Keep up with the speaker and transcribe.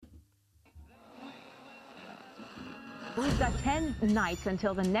We've got 10 nights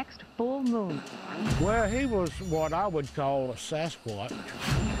until the next full moon. Well, he was what I would call a Sasquatch.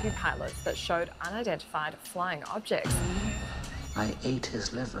 Two pilots that showed unidentified flying objects. I ate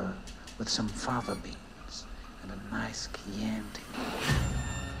his liver with some fava beans and a nice Chianti.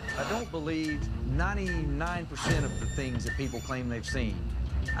 I don't believe 99% of the things that people claim they've seen.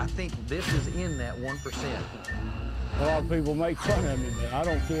 I think this is in that 1%. A lot of people make fun of me, but I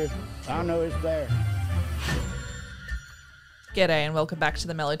don't care. I know it's there. G'day and welcome back to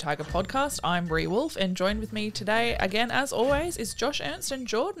the Mellow Tiger podcast. I'm Bree Wolf, and joined with me today, again as always, is Josh Ernst and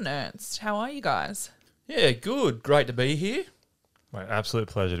Jordan Ernst. How are you guys? Yeah, good. Great to be here. My absolute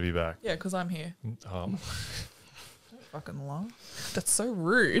pleasure to be back. Yeah, because I'm here. Don't fucking lie. That's so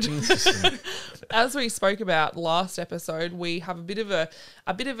rude. As we spoke about last episode, we have a bit of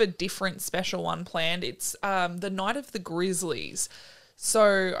a different special one planned. It's the night of the Grizzlies.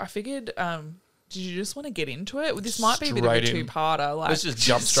 So I figured, did you just want to get into it? This might be a bit of a two-parter. Like, let's just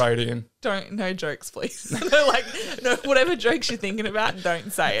jump straight in. No jokes, please. No, whatever jokes you're thinking about,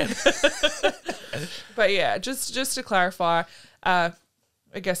 don't say it. But yeah, just to clarify, I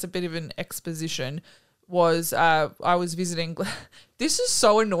guess a bit of an exposition was I was visiting. This is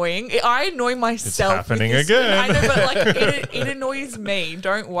so annoying. I annoy myself. It's happening with this. again. I know, but it annoys me.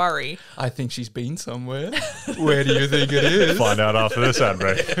 Don't worry. I think she's been somewhere. Where do you think it is? Find out after this ad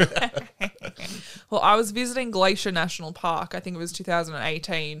break. Well, I was visiting Glacier National Park. I think it was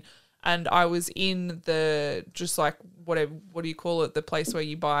 2018, and I was in the just like whatever. What do you call it? The place where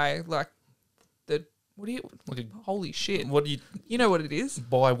you buy like the holy shit. What do you know what it is?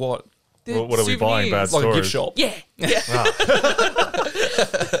 Buy what? What are we buying? Bad Like stories? a gift shop. Yeah.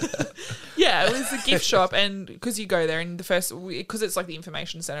 Yeah, it was a gift shop, and because you go there and because it's like the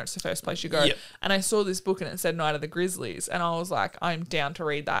information center, it's the first place you go. Yep. And I saw this book and it said Night of the Grizzlies, and I was like, I'm down to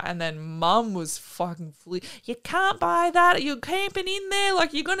read that. And then Mum was fucking you can't buy that. You're camping in there,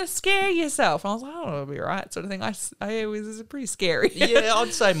 like you're gonna scare yourself. And I was like, oh, it'll be right, sort of thing. It was pretty scary. Yeah,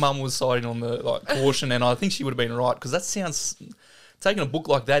 I'd say Mum was siding on the caution, and I think she would have been right because that sounds. Taking a book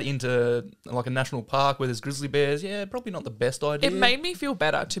like that into like a national park where there's grizzly bears, yeah, probably not the best idea. It made me feel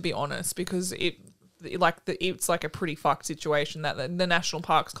better, to be honest, because it's like a pretty fucked situation that the national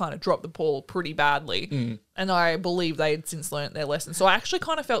parks kind of dropped the ball pretty badly, and I believe they had since learnt their lesson. So I actually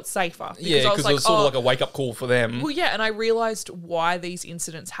kind of felt safer. Yeah, because it was sort of like a wake up call for them. Well, yeah, and I realised why these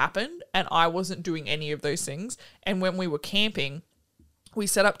incidents happened, and I wasn't doing any of those things. And when we were camping, we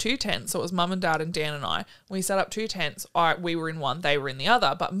set up two tents. So it was Mum and Dad and Dan and I. We set up two tents. We were in one, they were in the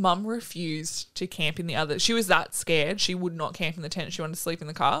other. But Mum refused to camp in the other. She was that scared. She would not camp in the tent. She wanted to sleep in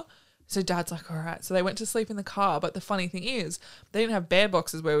the car. So Dad's like, all right. So they went to sleep in the car. But the funny thing is, they didn't have bear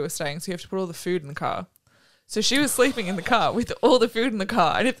boxes where we were staying. So you have to put all the food in the car. So she was sleeping in the car with all the food in the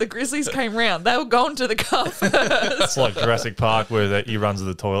car. And if the Grizzlies came round, they were going to the car first. It's like Jurassic Park where he runs to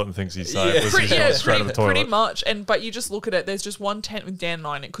the toilet and thinks he's safe. Yeah. He's going straight to the toilet. Pretty much. But you just look at it, there's just one tent with Dan and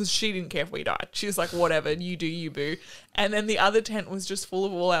I in it because she didn't care if we died. She was like, whatever, you do you, boo. And then the other tent was just full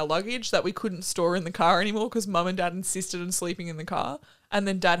of all our luggage that we couldn't store in the car anymore because Mum and Dad insisted on sleeping in the car. And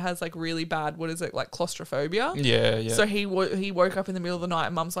then Dad has like really bad, like claustrophobia. Yeah. So he woke up in the middle of the night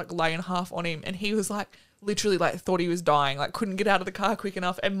and Mum's like laying half on him and he was like, literally like thought he was dying, like couldn't get out of the car quick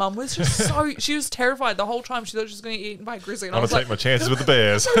enough, and Mum was just she was terrified the whole time. She thought she was going to get eaten by a grizzly. And I'm going to take my chances with the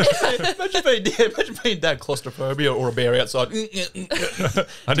bears. Imagine being Dad claustrophobia or a bear outside.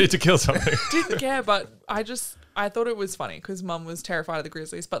 I need to kill something. Didn't care, but I thought it was funny because Mum was terrified of the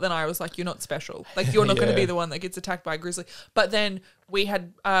grizzlies, but then I was like, you're not special. Like, you're not going to be the one that gets attacked by a grizzly. But then we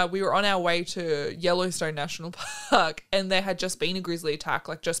were on our way to Yellowstone National Park, and there had just been a grizzly attack,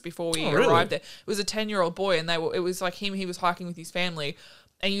 like just before we arrived there. It was a 10-year-old boy, and it was like he was hiking with his family,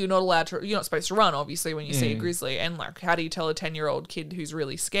 and you're not supposed to run, obviously, when you see a grizzly. And like, how do you tell a 10-year-old kid who's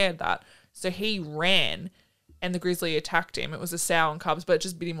really scared that? So he ran, and the grizzly attacked him. It was a sow and cubs, but it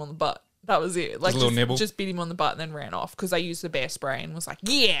just bit him on the butt. That was it. Like, just a little nibble. Just bit him on the butt and then ran off because they used the bear spray and was like,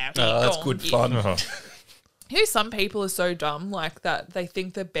 yeah. That's good fun. You know, some people are so dumb like that they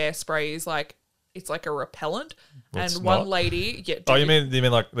think the bear spray is like, it's like a repellent. Well, and one lady... Yeah, you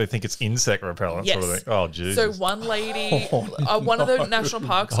mean like they think it's insect repellent yes. sort of thing? Oh, jeez. So one lady, one of the national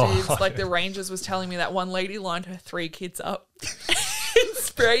parks dudes, like the rangers was telling me that one lady lined her 3 kids up.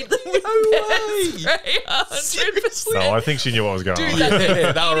 sprayed them with bear spray. 100%. No, I think she knew what was going on.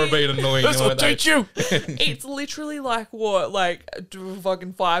 Yeah, that would have been annoying. This will teach you. It's literally like what, like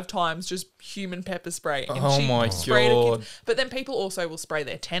fucking 5 times just human pepper spray. And Oh she my sprayed a kid. God. But then people also will spray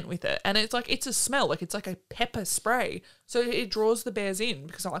their tent with it, and it's like it's a smell, like it's like a pepper spray, so it draws the bears in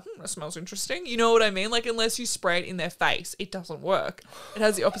because I'm like, that smells interesting. You know what I mean? Like unless you spray it in their face, it doesn't work. It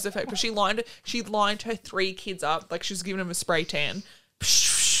has the opposite effect. But she lined her 3 kids up, like she was giving them a spray tan.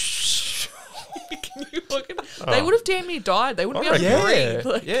 Can you fucking? They would have damn near died. They wouldn't be able to breathe.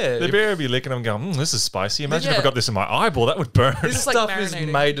 Like, The bear would be licking them going, this is spicy. Imagine if I Yeah. got this in my eyeball. That would burn. This like stuff is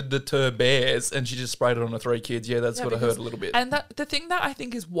marinating. made to deter bears, and she just sprayed it on the 3 kids. Yeah, that's got to hurt a little bit. And that the thing that I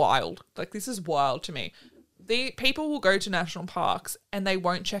think is wild, like this is wild to me. The people will go to national parks and they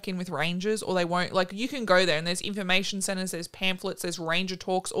won't check in with rangers, or they won't, like, you can go there and there's information centers, there's pamphlets, there's ranger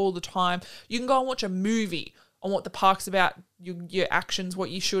talks all the time. You can go and watch a movie on what the park's about, your actions, what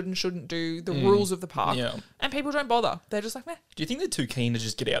you should and shouldn't do, the rules of the park. Yeah. And people don't bother. They're just like, meh. Do you think they're too keen to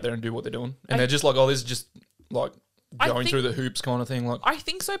just get out there and do what they're doing? And they're just like, oh, this is just like going through the hoops kind of thing. Like, I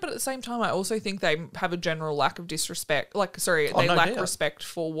think so, but at the same time, I also think they have a general lack of disrespect. Like, sorry, Oh, they no lack doubt. respect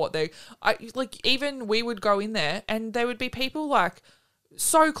for what they. Like, even we would go in there, and there would be people like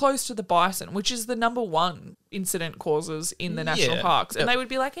so close to the bison, which is the number 1 incident causes in the national Yeah. parks, and Yep. they would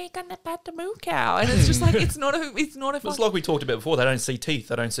be like, "Hey, gonna pat the moo cow," and it's just like it's not a it's fucking- like we talked about before. They don't see teeth.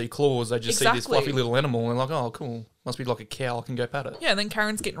 They don't see claws. They just see this Exactly. fluffy little animal and like, oh, cool. Must be like a cow. I can go pat it. Yeah, and then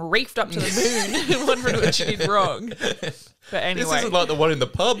Karen's getting reefed up to the moon and wondering what she did wrong. But anyway, This isn't like the one in the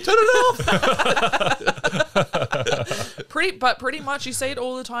pub. Turn it off. pretty much you see it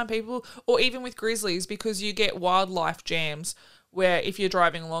all the time, people, or even with grizzlies, because you get wildlife jams where if you're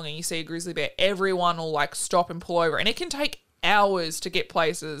driving along and you see a grizzly bear, everyone will like stop and pull over, and it can take hours to get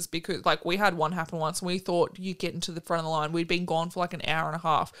places, because like we had one happen once and we thought you get into the front of the line. We'd been gone for like an hour and a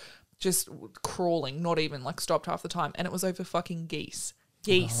half just crawling, not even like stopped half the time, and it was over fucking geese.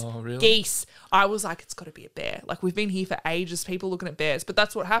 Oh, really? Geese. I was like, it's got to be a bear. Like, we've been here for ages, people looking at bears. But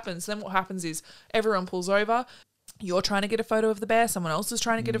that's what happens. Then what happens is everyone pulls over. You're trying to get a photo of the bear. Someone else is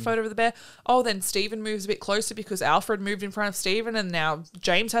trying to get a photo of the bear. Oh, then Stephen moves a bit closer because Alfred moved in front of Stephen, and now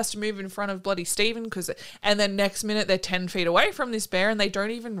James has to move in front of bloody Stephen and then next minute they're 10 feet away from this bear and they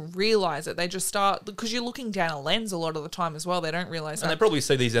don't even realise it. They just start, because you're looking down a lens a lot of the time as well. They don't realise And that. they probably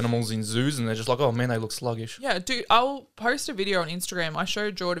see these animals in zoos and they're just like, oh man, they look sluggish. Yeah, dude, I'll post a video on Instagram. I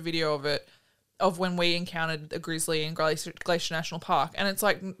showed Jord a video of it, of when we encountered a grizzly in Glacier National Park. And it's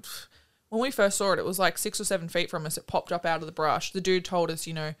like, when we first saw it, it was like 6 or 7 feet from us. It popped up out of the brush. The dude told us,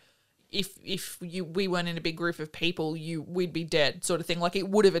 you know, if we weren't in a big group of people, we'd be dead, sort of thing. Like, it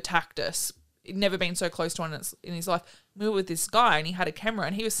would have attacked us. He'd never been so close to one in his life. We were with this guy and he had a camera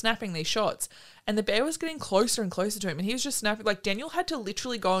and he was snapping these shots. And the bear was getting closer and closer to him and he was just snapping. Like, Daniel had to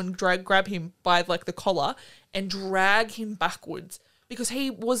literally go and grab him by like the collar and drag him backwards. Because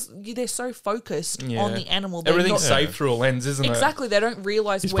they're so focused on the animal. They're Everything's not- saved through a lens, isn't Exactly. They don't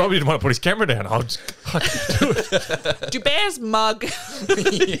realise He's where... probably didn't want to put his camera down. I can do it. Do bears mug?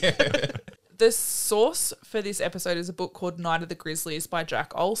 The source for this episode is a book called Night of the Grizzlies by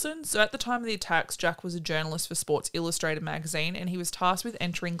Jack Olson. So at the time of the attacks, Jack was a journalist for Sports Illustrated magazine, and he was tasked with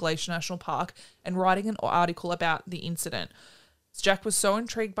entering Glacier National Park and writing an article about the incident. Jack was so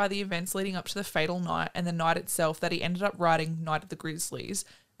intrigued by the events leading up to the fatal night and the night itself that he ended up writing Night of the Grizzlies,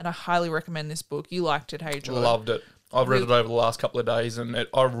 and I highly recommend this book. You liked it, hey, Jordan? Loved it. I've read it over the last couple of days and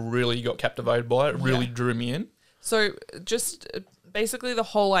I really got captivated by it. It really drew me in. So just basically the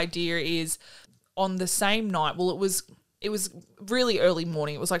whole idea is on the same night, well, it was really early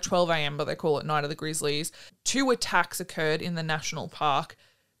morning. It was like 12 a.m., but they call it Night of the Grizzlies. 2 attacks occurred in the national park,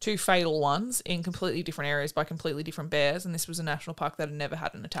 2 fatal ones in completely different areas by completely different bears, and this was a national park that had never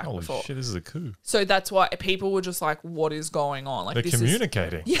had an attack Holy before. shit, this is a coup. So that's why people were just like, what is going on? Like, They're this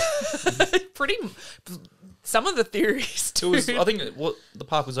communicating. is pretty... Some of the theories, It too. was, I think the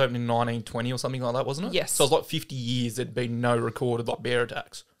park was opened in 1920 or something like that, wasn't it? Yes. So it was like 50 years there'd been no recorded like bear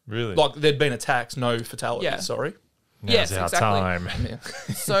attacks. Really? Like there'd been attacks, no fatalities, Yeah. sorry. Yes, Now's our exactly. time.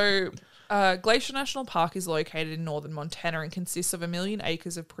 Yeah. So, Glacier National Park is located in northern Montana and consists of 1 million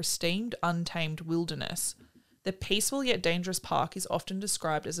acres of pristine, untamed wilderness. The peaceful yet dangerous park is often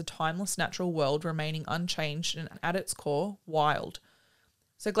described as a timeless natural world remaining unchanged and at its core, wild.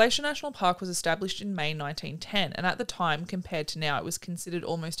 So Glacier National Park was established in May 1910, and at the time, compared to now, it was considered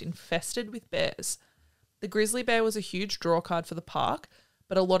almost infested with bears. The grizzly bear was a huge drawcard for the park,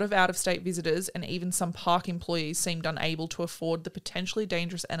 but a lot of out-of-state visitors and even some park employees seemed unable to afford the potentially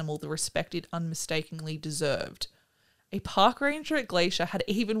dangerous animal the respect it unmistakably deserved. A park ranger at Glacier had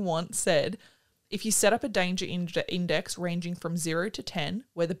even once said, If you set up a danger index ranging from 0 to 10,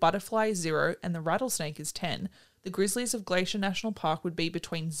 where the butterfly is 0 and the rattlesnake is 10, the grizzlies of Glacier National Park would be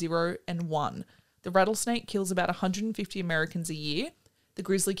between 0 and 1. The rattlesnake kills about 150 Americans a year. The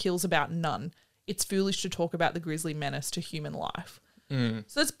grizzly kills about none. It's foolish to talk about the grizzly menace to human life. So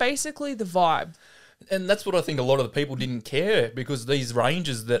that's basically the vibe. And that's what I think a lot of the people didn't care, because these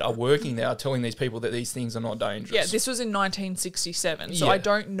rangers that are working there are telling these people that these things are not dangerous. Yeah, this was in 1967, so Yeah. I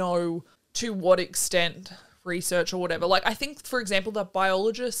don't know to what extent research or whatever. Like, I think, for example, the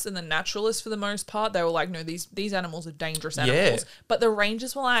biologists and the naturalists, for the most part, they were like, no, these animals are dangerous animals. But the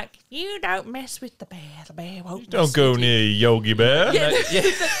rangers were like, you don't mess with the bear won't Don't mess go with you." near Yogi Bear.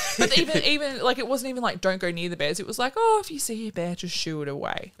 But even like, it wasn't even like, don't go near the bears. It was like, oh, if you see a bear, just shoo it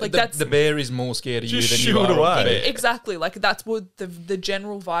away. Like, that's the bear is more scared of you Just than shoo you it are of away. the bear. exactly, like, that's what the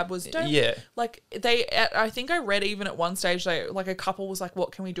general vibe was. Don't, Yeah. like, I think I read even at one stage, like, a couple was like,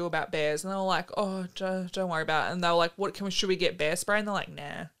 what can we do about bears? And they were like, oh, don't worry about it. And they were like, should we get bear spray? And they're like,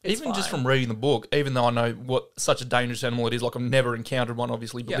 nah, it's Even just fine. from reading the book, even though I know what such a dangerous animal it is, like I've never encountered one,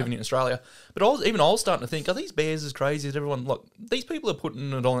 obviously, but Yeah. living in Australia. But I was starting to think, are these bears as crazy as everyone? Like, these people are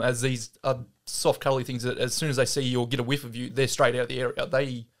putting it on as these soft, cuddly things that as soon as they see you or get a whiff of you, they're straight out of the area.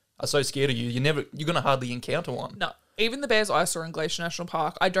 They are so scared of you. You're going to hardly encounter one. No. Even the bears I saw in Glacier National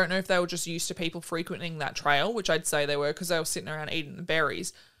Park, I don't know if they were just used to people frequenting that trail, which I'd say they were because they were sitting around eating the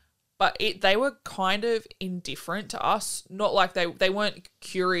berries. But they were kind of indifferent to us. Not like they weren't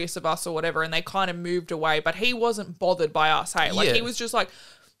curious of us or whatever, and they kind of moved away. But he wasn't bothered by us, hey? Like, Yeah. he was just like,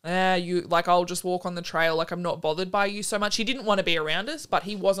 you, like, I'll just walk on the trail. Like, I'm not bothered by you so much. He didn't want to be around us, but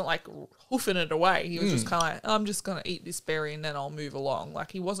he wasn't, like, hoofing it away. He was just kind of like, I'm just going to eat this berry and then I'll move along.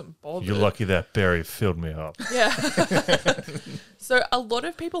 Like, he wasn't bothered. You're lucky that berry filled me up. Yeah. So a lot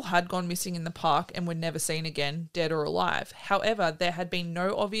of people had gone missing in the park and were never seen again, dead or alive. However, there had been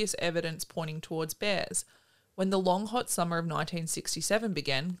no obvious evidence pointing towards bears. When the long, hot summer of 1967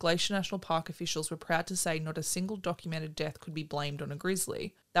 began, Glacier National Park officials were proud to say not a single documented death could be blamed on a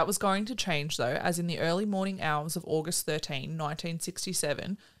grizzly. That was going to change, though, as in the early morning hours of August 13,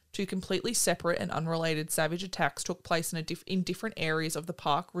 1967, two completely separate and unrelated savage attacks took place in different areas of the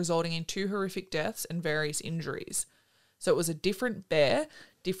park, resulting in 2 horrific deaths and various injuries. So it was a different bear,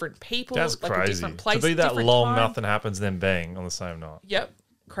 different people, That's like crazy. a different place, to be that different long, time. nothing happens, then bang on the same night. Yep.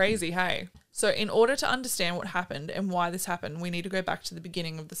 Crazy, hey? So in order to understand what happened and why this happened, we need to go back to the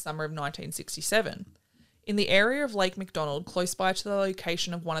beginning of the summer of 1967. In the area of Lake McDonald, close by to the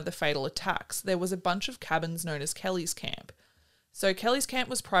location of one of the fatal attacks, there was a bunch of cabins known as Kelly's Camp. So Kelly's Camp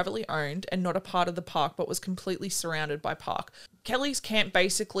was privately owned and not a part of the park, but was completely surrounded by park. Kelly's Camp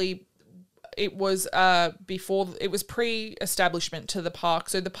basically, it was pre-establishment to the park.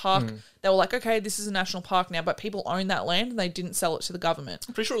 So the park, they were like, okay, this is a national park now, but people own that land and they didn't sell it to the government.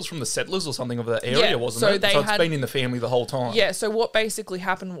 I'm pretty sure it was from the settlers or something of that area, Yeah, wasn't so it? they So it's had- been in the family the whole time. Yeah, so what basically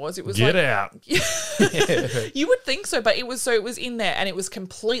happened was it was Get like, out. you would think so, but it was in there and it was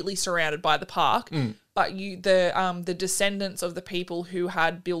completely surrounded by the park. But the descendants of the people who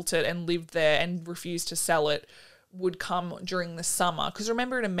had built it and lived there and refused to sell it would come during the summer. Because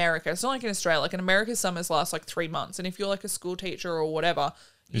remember, in America, it's not like in Australia. Like in America, summers last like 3 months, and if you're like a school teacher or whatever,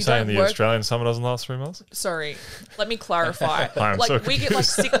 You're saying don't the work. Australian summer doesn't last 3 months? Sorry, let me clarify. I'm like so we get like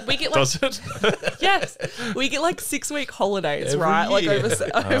confused. we get like Does it? yes, we get like 6-week holidays, Every right? Like year. over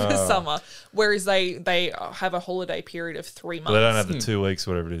summer, whereas they have a holiday period of 3 months. But they don't have the 2 weeks,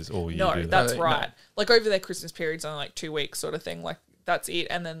 whatever it is, all year. No, do they? that's No. right. Like over their Christmas period's only like 2 weeks, sort of thing. Like that's it,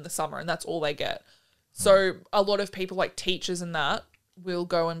 and then the summer, and that's all they get. So a lot of people, like teachers and that, will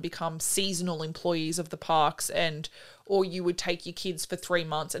go and become seasonal employees of the parks, or you would take your kids for 3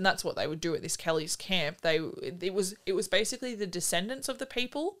 months, and that's what they would do at this Kelly's Camp. It was basically the descendants of the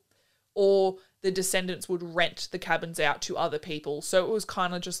people, or the descendants would rent the cabins out to other people. So it was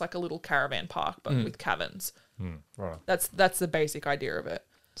kind of just like a little caravan park, but with cabins. Right. That's the basic idea of it.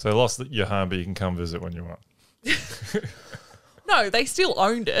 So lost your home, but you can come visit when you want. No, they still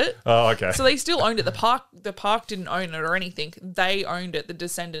owned it. Oh, okay. So they still owned it. The park didn't own it or anything. They owned it. The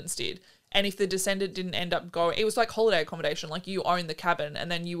descendants did. And if the descendant didn't end up going, it was like holiday accommodation. Like you own the cabin,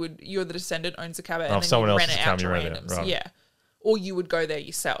 and then you're the descendant owns the cabin, Oh, and if then someone you else rent has it come, out to you rent it, randoms. right. Yeah, or you would go there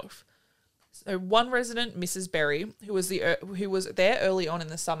yourself. So one resident, Mrs. Berry, who was there early on in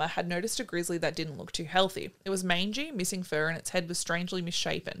the summer, had noticed a grizzly that didn't look too healthy. It was mangy, missing fur, and its head was strangely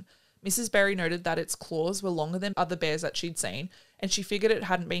misshapen. Mrs. Berry noted that its claws were longer than other bears that she'd seen, and she figured it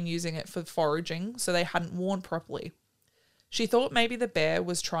hadn't been using it for foraging, so they hadn't worn properly. She thought maybe the bear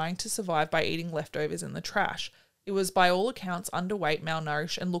was trying to survive by eating leftovers in the trash. It was by all accounts underweight,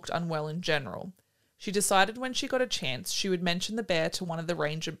 malnourished, and looked unwell in general. She decided when she got a chance, she would mention the bear to one of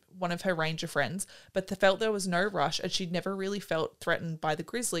her ranger friends, but felt there was no rush as she'd never really felt threatened by the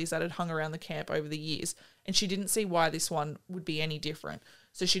grizzlies that had hung around the camp over the years, and she didn't see why this one would be any different.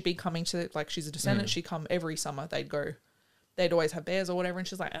 So she'd be coming to, like, she's a descendant, she'd come every summer, they'd always have bears or whatever, and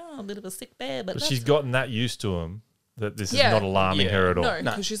she's like, oh, a bit of a sick bear, but she's gotten that used to him that this is not alarming her at all. No,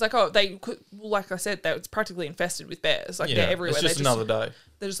 because she's like, like I said, it's practically infested with bears. Like, they're everywhere. It's just another day.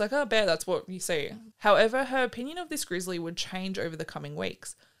 They're just like, oh, bear, that's what you see. However, her opinion of this grizzly would change over the coming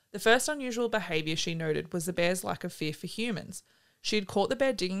weeks. The first unusual behaviour she noted was the bear's lack of fear for humans. She had caught the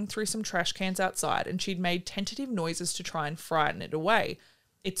bear digging through some trash cans outside, and she'd made tentative noises to try and frighten it away.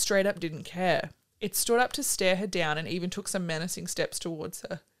 It straight up didn't care. It stood up to stare her down and even took some menacing steps towards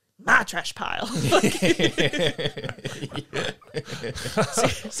her. My trash pile.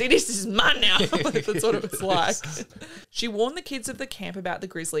 see, this is mine now. That's what it was like. She warned the kids of the camp about the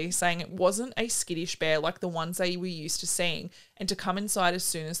grizzly, saying it wasn't a skittish bear like the ones they were used to seeing, and to come inside as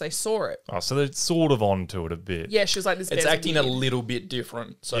soon as they saw it. Oh, so they're sort of onto it a bit. Yeah, she was like, this bear's It's acting weird. a little bit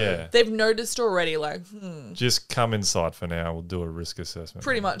different. So Yeah. They've noticed already, like, Just come inside for now. We'll do a risk assessment.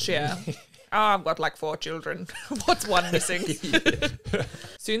 pretty much, yeah. I've got like 4 children. What's one missing?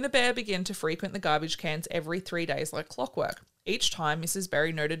 Soon the bear began to frequent the garbage cans every 3 days like clockwork. Each time, Mrs.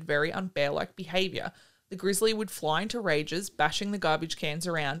 Berry noted very unbear-like behaviour. The grizzly would fly into rages, bashing the garbage cans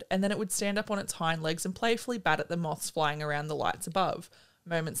around, and then it would stand up on its hind legs and playfully bat at the moths flying around the lights above.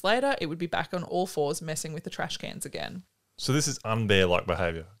 Moments later, it would be back on all fours messing with the trash cans again. So this is unbear-like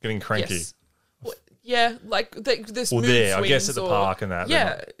behaviour, getting cranky. Yes. Yeah, like this Or mood there, I guess swings at the or- park and that.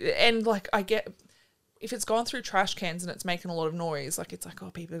 Yeah, and like I get if it's gone through trash cans and it's making a lot of noise, like it's like, oh,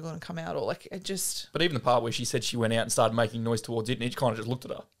 people are going to come out, or like it just. But even the part where she said she went out and started making noise towards it, and it kind of just looked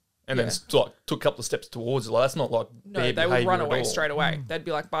at her, and then like took a couple of steps towards it. Like that's not like No, they would run away straight away. They'd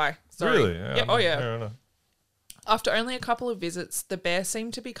be like, bye. Sorry. Really? Yeah. Oh yeah. Fair enough. After only a couple of visits, the bear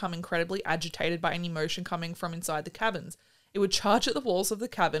seemed to become incredibly agitated by any motion coming from inside the cabins. It would charge at the walls of the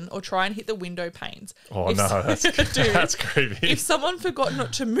cabin or try and hit the window panes. Oh, that's Dude, that's creepy. If someone forgot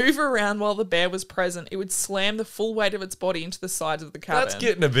not to move around while the bear was present, it would slam the full weight of its body into the sides of the cabin. That's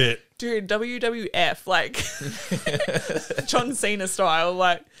getting a bit. Dude, WWF, like John Cena style,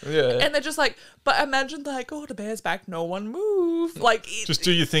 like. Yeah. And they're just like, but imagine like, oh, the bear's back, no one move. Like, Just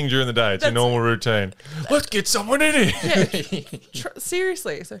do your thing during the day. It's your That's- normal routine. Let's get someone in here.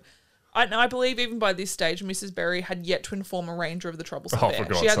 seriously. So, I believe even by this stage, Mrs. Berry had yet to inform a ranger of the troublesome Oh, bear. for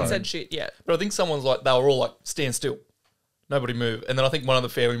God's She hadn't sake. said shit yet. But I think someone's like, they were all like, stand still. Nobody move. And then I think one of the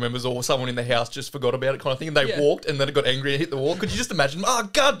family members or someone in the house just forgot about it kind of thing. And they Yeah. walked and then it got angry and hit the wall. Could you just imagine? Oh,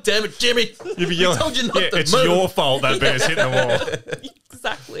 God damn it, Jimmy. You'd be yelling, told you not yeah, to it's move." your fault that bear's hitting the wall.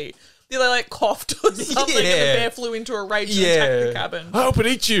 Exactly. They like coughed or something and the Yeah. bear flew into a rage and Yeah. attacked the cabin. I hope it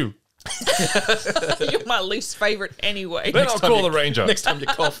eats you. You're my least favourite anyway. Then I'll time call you- the ranger. Next time you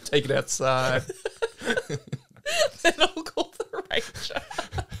cough, take it outside. Then I'll call the ranger.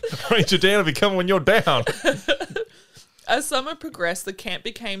 Ranger down will be coming when you're down. As summer progressed, the camp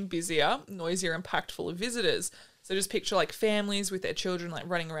became busier, noisier, and packed full of visitors. So just picture like families with their children like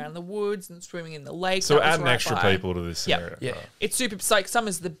running around the woods and swimming in the lake. So That was adding right extra by. people to this Yep. scenario. Yeah. It's super. It's like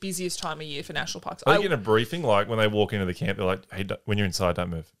summer's the busiest time of year for national parks. Are they getting a briefing like when they walk into the camp? They're like, "Hey, when you're inside, don't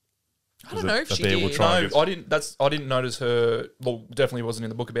move." I don't know if the she bear will did. try- No, I didn't notice her. Well, definitely wasn't in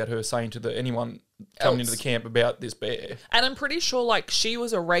the book about her saying to anyone coming into the camp about this bear. And I'm pretty sure like she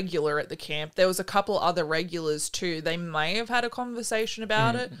was a regular at the camp. There was a couple other regulars too. They may have had a conversation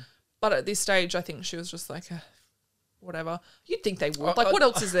about it, but at this stage, I think she was just like, whatever. You'd think they would. Like, what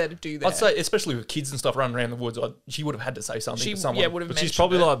else is there to do there? I'd say, especially with kids and stuff running around the woods, she would have had to say something she to someone. would have But mentioned she's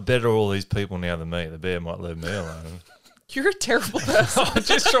probably it. like, better all these people now than me. The bear might leave me alone. You're a terrible person. I'm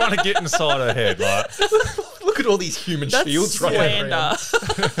just trying to get inside her head. Like, Look at all these human That's shields running around.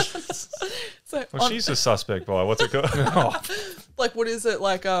 slander. So, well, she's a suspect by what's it called? Oh, like, what is it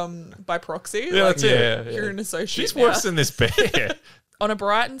like? By proxy? yeah, Like, that's it. Yeah. You're an associate. She's now. worse than this bear. On a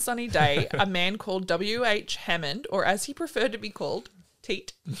bright and sunny day, a man called W.H. Hammond, or as he preferred to be called,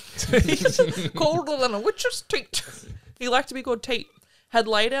 Teat, colder than a witch's teat. He liked to be called Teat. Had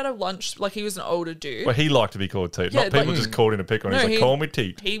laid out a lunch, like he was an older dude. Well, he liked to be called Teat. Yeah, Not people like- just called in to pick on him. No, He's like, he- call me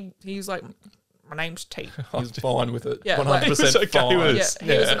Teat. He's like, my name's Teat. He's fine with it. Yeah, 100% like- He was okay fine. with Yeah,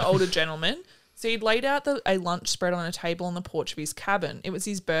 it. he was an older gentleman. So he'd laid out a lunch spread on a table on the porch of his cabin. It was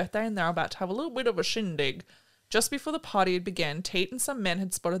his birthday and they were about to have a little bit of a shindig. Just before the party had begun, Teat and some men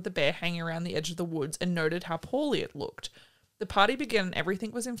had spotted the bear hanging around the edge of the woods and noted how poorly it looked. The party began and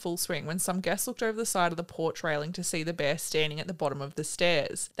everything was in full swing when some guests looked over the side of the porch railing to see the bear standing at the bottom of the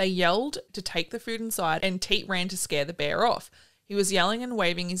stairs. They yelled to take the food inside and Teat ran to scare the bear off. He was yelling and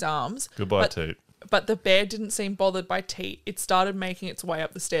waving his arms. Goodbye, but- Teat. But the bear didn't seem bothered by Teat. It started making its way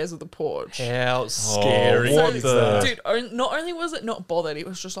up the stairs of the porch. How scary what is the- that? Dude, not only was it not bothered, it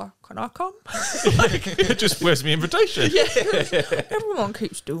was just like, can I come? Just where's my invitation? Everyone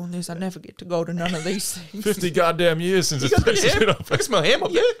keeps doing this. I never get to go to none of these things. 50 goddamn years since it's been up. Fix my ham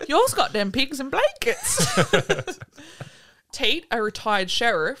up there. Yours got them pigs and blankets. Teat, a retired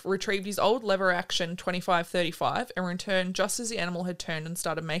sheriff, retrieved his old lever-action 25-35 and returned just as the animal had turned and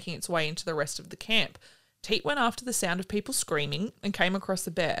started making its way into the rest of the camp. Teat went after the sound of people screaming and came across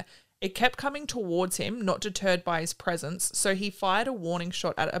the bear. It kept coming towards him, not deterred by his presence, so he fired a warning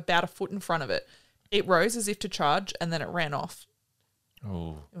shot at about a foot in front of it. It rose as if to charge, and then it ran off.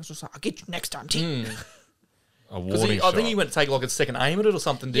 Oh, It was just like, I'll get you next time, Teat. a 'Cause warning I shot. think he went to take like a second aim at it or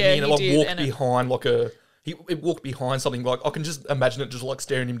something, didn't Yeah, he? And it he like did, walked and it- behind like a... It walked behind something like... I can just imagine it just like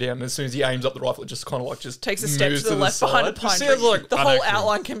staring him down, and as soon as he aims up the rifle, it just kind of like just Takes a step moves to the left behind a side. pine Sounds tree. like... The whole unaccurate.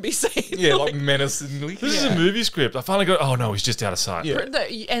 outline can be seen. Yeah, like menacingly. This is a movie script. I finally got. Oh no, he's just out of sight. Yeah.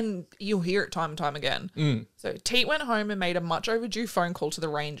 And you'll hear it time and time again. So Teat went home and made a much overdue phone call to the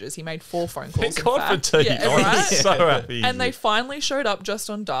Rangers. He made 4 phone calls. Thank in God for fact. Teat. Yeah, I'm right? so happy. And they finally showed up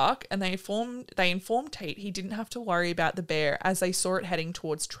just on dark, and they informed Teat he didn't have to worry about the bear as they saw it heading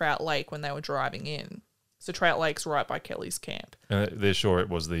towards Trout Lake when they were driving in. So Trout Lake's right by Kelly's camp. And they're sure it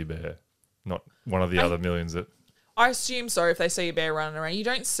was the bear, not one of the other millions that. I assume so. If they see a bear running around, you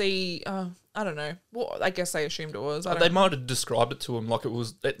don't see. I don't know. Well, I guess they assumed it was. I They don't might have described it to him like it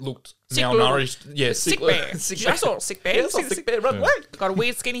was... It looked Sick malnourished. Yeah, sick bear. I saw a sick bear. Yeah, I saw a sick bear. Run away. Got a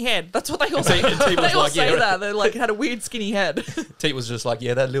weird skinny head. That's what they all Teat say. was They all like, say yeah. that. They like had a weird skinny head. Teat was just like,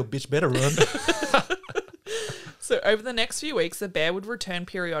 yeah, that little bitch better run. So over the next few weeks, the bear would return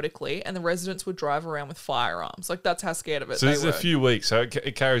periodically, and the residents would drive around with firearms. Like that's how scared of it So they this is were. a few weeks. So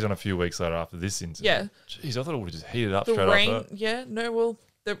it carries on a few weeks later after this incident. Yeah. Jeez, I thought it would have just heated up The straight rain, after. yeah, no, well,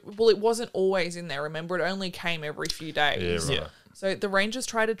 it wasn't always in there. Remember, it only came every few days. Yeah, right. So the Rangers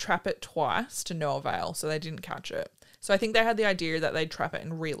tried to trap it twice to no avail, so they didn't catch it. So I think they had the idea that they'd trap it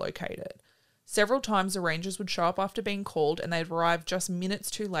and relocate it. Several times the Rangers would show up after being called, and they'd arrive just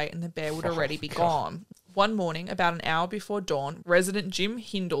minutes too late, and the bear would already be gone. One morning, about an hour before dawn, resident Jim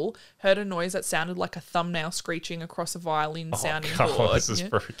Hindle heard a noise that sounded like a thumbnail screeching across a violin-sounding God, board. this is Yeah.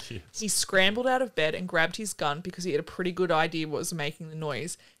 for kids. He scrambled out of bed and grabbed his gun because he had a pretty good idea what was making the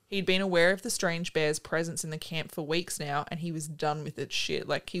noise. He'd been aware of the strange bear's presence in the camp for weeks now, and he was done with its shit.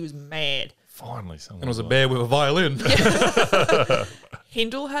 Like, he was mad. Finally, someone. And it was a bear with a violin.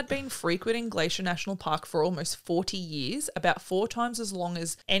 Hindle had been frequenting Glacier National Park for almost 40 years, about 4 times as long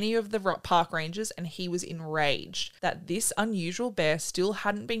as any of the park rangers, and he was enraged that this unusual bear still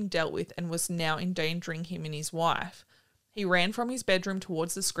hadn't been dealt with and was now endangering him and his wife. He ran from his bedroom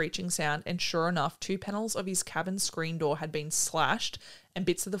towards the screeching sound, and sure enough, 2 panels of his cabin screen door had been slashed, and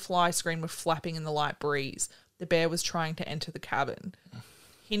bits of the fly screen were flapping in the light breeze. The bear was trying to enter the cabin.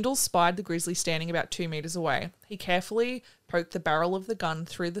 Hindle spied the grizzly standing about 2 meters away. He carefully poked the barrel of the gun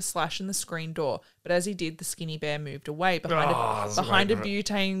through the slash in the screen door, but as he did, the skinny bear moved away behind a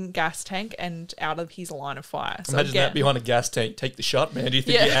butane gas tank and out of his line of fire. So Imagine again, that behind a gas tank. Take the shot, man. Do you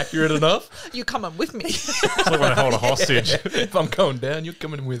think Yeah. you're accurate enough? you're coming with me. It's like when I hold a hostage. If I'm going down, you're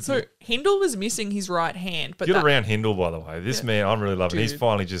coming with So me. Hindle was missing his right hand, but Get that, around Hindle, by the way. This man, I'm really loving. He's Dude.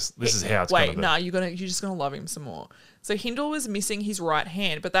 finally just. This is how it's wait, going to be. nah, you're just gonna love him some more. So Hindle was missing his right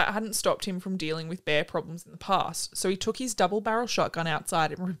hand, but that hadn't stopped him from dealing with bear problems in the past. So he took his double-barrel shotgun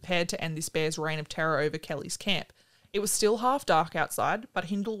outside and prepared to end this bear's reign of terror over Kelly's camp. It was still half dark outside, but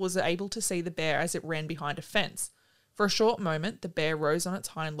Hindle was able to see the bear as it ran behind a fence. For a short moment, the bear rose on its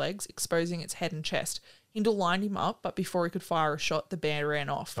hind legs, exposing its head and chest. Hindle lined him up, but before he could fire a shot, the bear ran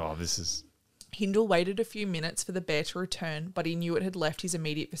off. Oh, this is. Hindle waited a few minutes for the bear to return, but he knew it had left his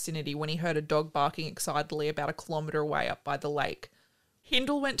immediate vicinity when he heard a dog barking excitedly about a kilometre away up by the lake.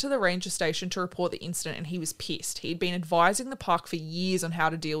 Hindle went to the ranger station to report the incident, and he was pissed. He'd been advising the park for years on how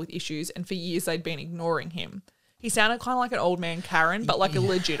to deal with issues, and for years they'd been ignoring him. He sounded kind of like an old man Karen, but like a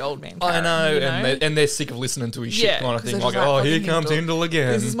legit old man Karen. I know, you and they're sick of listening to his shit kind of 'cause thing. they're Like, just oh, fucking here comes Hindle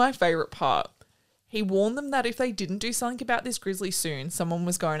again. This is my favourite part. He warned them that if they didn't do something about this grizzly soon, someone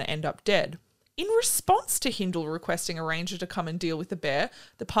was going to end up dead. In response to Hindle requesting a ranger to come and deal with the bear,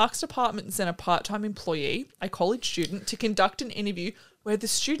 the Parks Department sent a part-time employee, a college student, to conduct an interview where the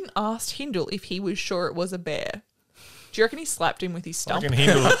student asked Hindle if he was sure it was a bear. Do you reckon he slapped him with his I stump?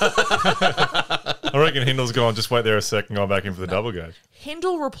 reckon Hindle's gone. Just wait there a second. Go back in for the double gauge.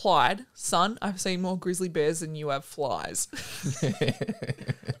 Hindle replied, "Son, I've seen more grizzly bears than you have flies."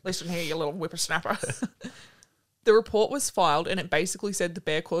 Listen here, you little whippersnapper. The report was filed, and it basically said the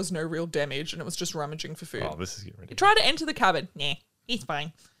bear caused no real damage, and it was just rummaging for food. Oh, this is getting He ridiculous. tried to enter the cabin. Nah, he's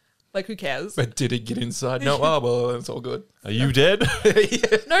fine. Like, who cares? But did it get inside? No. Oh, well, it's all good. Are you dead?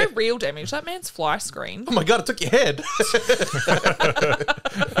 No real damage. That man's fly screen. Oh my God, it took your head.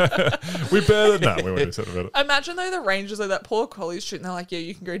 We better. No, we won't do something about it. Imagine though the Rangers, though, that poor collie's shooting. They're like, yeah,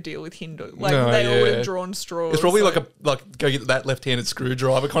 you can go deal with Hindle. Like, No, they all yeah. have drawn straws. It's probably like go get that left-handed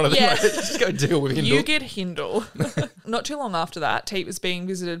screwdriver kind of thing. Yeah. Like, just go deal with him. You get Hindle. Not too long after that, Teat was being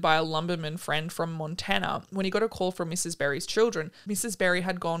visited by a lumberman friend from Montana when he got a call from Mrs. Berry's children. Mrs. Berry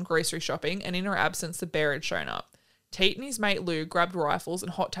had gone grocery shopping, and in her absence, the bear had shown up. Teat and his mate Lou grabbed rifles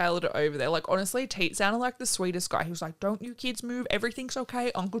and hot-tailed it over there. Like, honestly, Teat sounded like the sweetest guy. He was like, don't you kids move. Everything's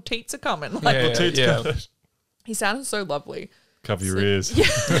okay. Uncle Teats are coming. Like, Yeah. he sounded so lovely. Cover your ears.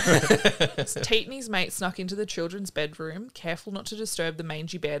 Teat and his mate snuck into the children's bedroom, careful not to disturb the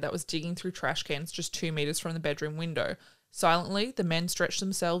mangy bear that was digging through trash cans just 2 meters from the bedroom window. Silently, the men stretched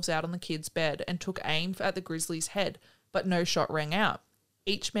themselves out on the kid's bed and took aim at the grizzly's head, but no shot rang out.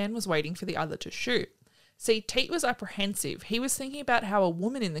 Each man was waiting for the other to shoot. See, Teat was apprehensive. He was thinking about how a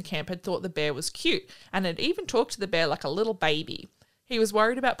woman in the camp had thought the bear was cute and had even talked to the bear like a little baby. He was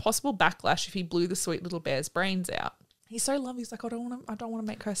worried about possible backlash if he blew the sweet little bear's brains out. He's so lovely. He's like, I don't want to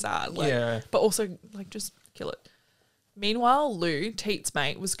make her sad. Like, Yeah. But also, like, just kill it. Meanwhile, Lou, Teat's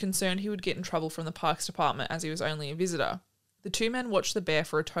mate, was concerned he would get in trouble from the parks department as he was only a visitor. The two men watched the bear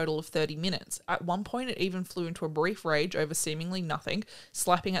for a total of 30 minutes. At one point, it even flew into a brief rage over seemingly nothing,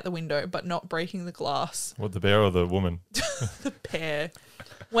 slapping at the window but not breaking the glass. What, the bear or the woman? The bear.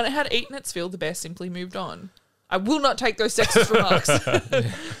 When it had eaten its fill, the bear simply moved on. I will not take those sexist remarks.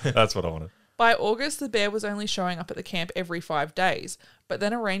 That's what I wanted. By August, the bear was only showing up at the camp every 5 days, but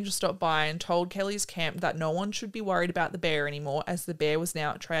then a ranger stopped by and told Kelly's camp that no one should be worried about the bear anymore as the bear was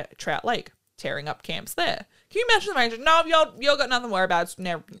now at Trout Lake, tearing up camps there. Can you imagine the ranger? No, y'all got nothing to worry about. It's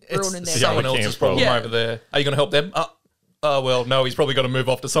now ruining their someone day. Yeah, else's camp problem problem. over there. Are you going to help them? Well, no, he's probably got to move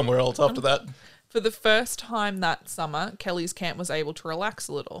off to somewhere else after that. For the first time that summer, Kelly's camp was able to relax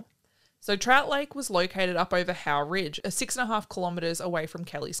a little. So Trout Lake was located up over Howe Ridge, 6.5 kilometres away from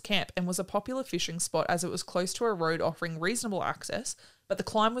Kelly's camp, and was a popular fishing spot as it was close to a road offering reasonable access, but the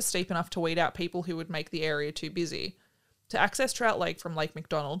climb was steep enough to weed out people who would make the area too busy. To access Trout Lake from Lake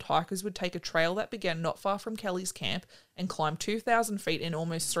McDonald, hikers would take a trail that began not far from Kelly's camp and climb 2,000 feet in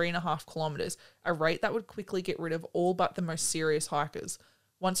almost 3.5 kilometres, a rate that would quickly get rid of all but the most serious hikers.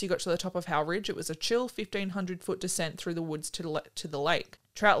 Once you got to the top of Howe Ridge, it was a chill 1,500-foot descent through the woods to the lake.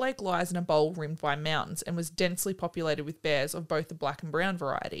 Trout Lake lies in a bowl rimmed by mountains and was densely populated with bears of both the black and brown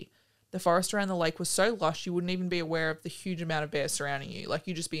variety. The forest around the lake was so lush you wouldn't even be aware of the huge amount of bears surrounding you. Like,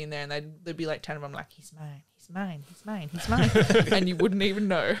 you'd just be in there and there'd be like 10 of them like, he's mine, he's mine, he's mine, he's mine. And you wouldn't even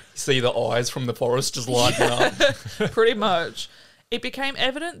know. See the eyes from the forest just lighting up. Pretty much. It became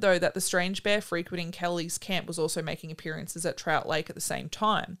evident, though, that the strange bear frequenting Kelly's camp was also making appearances at Trout Lake at the same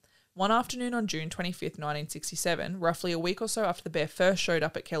time. One afternoon on June 25th, 1967, roughly a week or so after the bear first showed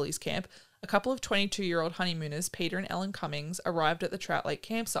up at Kelly's camp, a couple of 22-year-old honeymooners, Peter and Ellen Cummings, arrived at the Trout Lake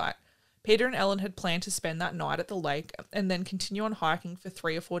campsite. Peter and Ellen had planned to spend that night at the lake and then continue on hiking for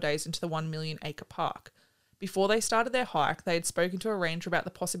 3 or 4 days into the 1 million acre park. Before they started their hike, they had spoken to a ranger about the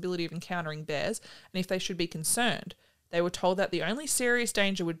possibility of encountering bears and if they should be concerned. They were told that the only serious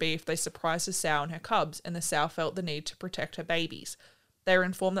danger would be if they surprised a sow and her cubs, and the sow felt the need to protect her babies. They were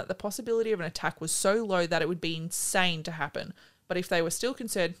informed that the possibility of an attack was so low that it would be insane to happen, but if they were still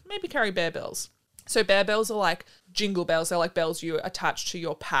concerned, maybe carry bear bells. So bear bells are like jingle bells. They're like bells you attach to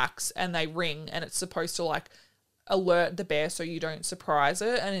your packs and they ring, and it's supposed to like alert the bear so you don't surprise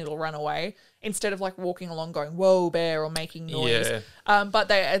it and it'll run away instead of like walking along going, whoa, bear, or making noise. Yeah. But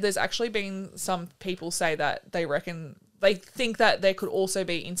there's actually been some people say that they think that there could also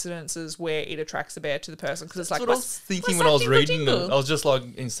be incidences where it attracts the bear to the person because it's That's like, what I was thinking when I was reading it. I was just like,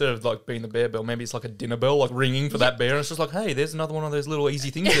 instead of like being the bear bell, maybe it's like a dinner bell, like ringing for that bear. And it's just like, hey, there's another one of those little easy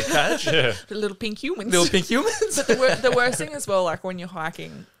things to catch. Yeah. the little pink humans. Little pink humans. But the worst thing as well, like when you're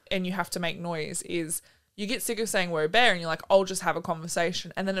hiking and you have to make noise, is you get sick of saying we're a bear and you're like, I'll just have a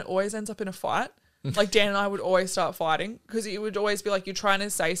conversation. And then it always ends up in a fight. Like Dan and I would always start fighting because it would always be like you're trying to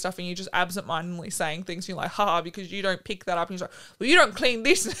say stuff and you're just absentmindedly saying things. And you're like, haha, because you don't pick that up. And you're like, well, you don't clean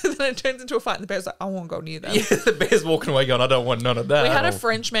this. And then it turns into a fight and the bear's like, I won't go near that. Yeah, the bear's walking away going, I don't want none of that. We had a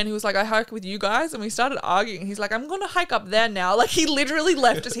Frenchman who was like, I hike with you guys. And we started arguing. He's like, I'm going to hike up there now. Like he literally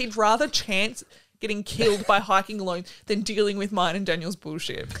left us. He'd rather chance getting killed by hiking alone than dealing with mine and Daniel's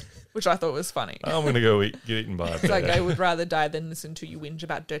bullshit, which I thought was funny. I'm going to go get eaten by a It's like bear. I would rather die than listen to you whinge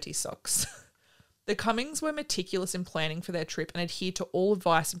about dirty socks. The Cummings were meticulous in planning for their trip and adhered to all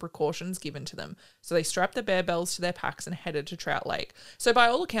advice and precautions given to them. So they strapped the bear bells to their packs and headed to Trout Lake. So by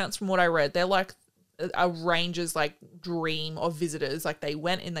all accounts, from what I read, they're like a ranger's like dream of visitors. Like they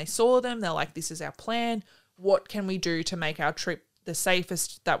went and they saw them. They're like, this is our plan. What can we do to make our trip the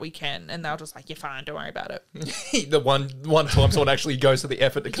safest that we can? And they're just like, you're fine, don't worry about it. The one time someone actually goes to the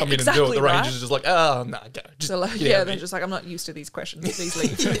effort to come in and do it, the Rangers are just like, oh, no, go. Just So like, get out of they're here. just like, I'm not used to these questions. Please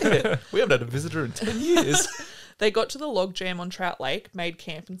leave. We haven't had a visitor in 10 years. They got to the log jam on Trout Lake, made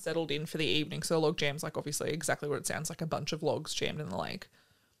camp and settled in for the evening. So a log jam's like obviously exactly what it sounds like, a bunch of logs jammed in the lake.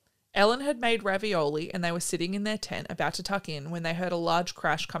 Ellen had made ravioli and they were sitting in their tent about to tuck in when they heard a large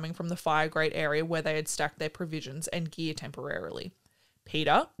crash coming from the fire grate area where they had stacked their provisions and gear temporarily.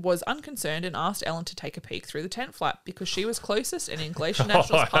 Peter was unconcerned and asked Ellen to take a peek through the tent flap because she was closest and in Glacier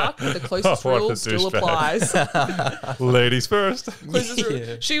National Park the closest What a rule still douchebag. applies. Ladies first. Closest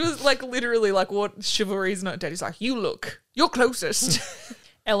rule. She was like literally like, what chivalry's not dead. He's like, you look, you're closest.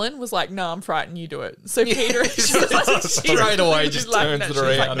 Ellen was like, no, I'm frightened, you do it. So Peter Straight away just she's like, turns no, it she's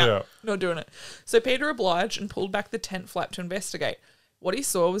like, around. no, Yeah. not doing it. So Peter obliged and pulled back the tent flap to investigate. What he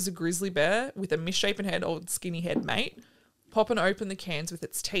saw was a grizzly bear with a misshapen head or skinny head mate popping open the cans with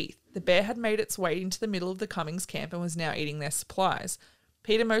its teeth. The bear had made its way into the middle of the Cummings camp and was now eating their supplies.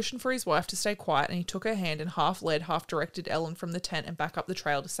 Peter motioned for his wife to stay quiet and he took her hand and half led, half directed Ellen from the tent and back up the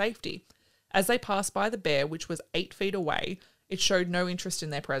trail to safety. As they passed by the bear, which was 8 feet away, it showed no interest in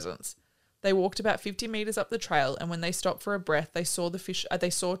their presence. They walked about 50 metres up the trail and when they stopped for a breath, they saw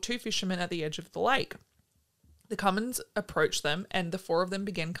two fishermen at the edge of the lake. The Cummins approached them and the four of them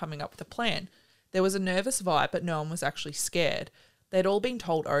began coming up with a plan. There was a nervous vibe, but no one was actually scared. They'd all been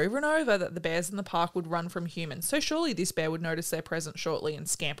told over and over that the bears in the park would run from humans, so surely this bear would notice their presence shortly and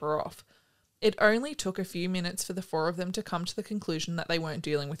scamper off. It only took a few minutes for the four of them to come to the conclusion that they weren't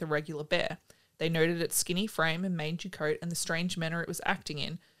dealing with a regular bear. They noted its skinny frame and mangy coat and the strange manner it was acting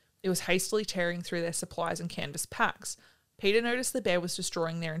in. It was hastily tearing through their supplies and canvas packs. Peter noticed the bear was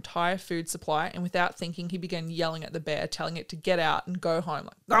destroying their entire food supply, and without thinking, he began yelling at the bear, telling it to get out and go home.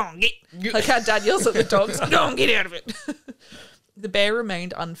 Like, go on, get! Like how Dad yells at the dogs, go on, get out of it! The bear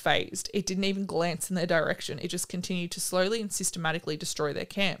remained unfazed. It didn't even glance in their direction. It just continued to slowly and systematically destroy their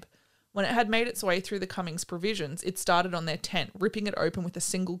camp. When it had made its way through the Cummings provisions, it started on their tent, ripping it open with a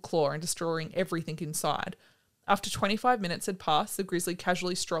single claw and destroying everything inside. After 25 minutes had passed, the grizzly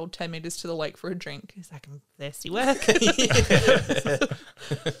casually strolled 10 metres to the lake for a drink. He's like, I'm thirsty work.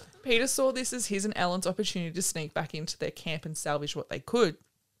 Peter saw this as his and Ellen's opportunity to sneak back into their camp and salvage what they could.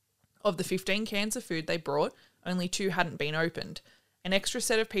 Of the 15 cans of food they brought, only 2 hadn't been opened. An extra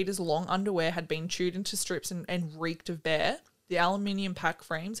set of Peter's long underwear had been chewed into strips and reeked of bear. The aluminium pack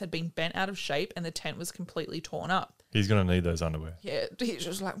frames had been bent out of shape and the tent was completely torn up. He's going to need those underwear. Yeah, he's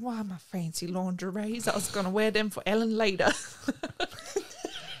just like, why my fancy lingeries? I was going to wear them for Ellen later.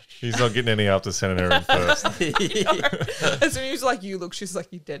 He's not getting any after sending her in first. As soon as he's like, you look, she's like,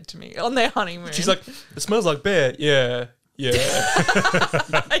 you're dead to me. On their honeymoon. She's like, it smells like bear. Yeah.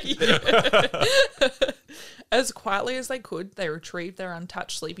 As quietly as they could, they retrieved their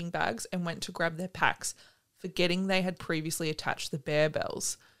untouched sleeping bags and went to grab their packs, forgetting they had previously attached the bear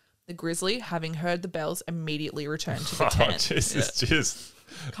bells. The grizzly, having heard the bells, immediately returned to the tent. Oh, Jesus, just...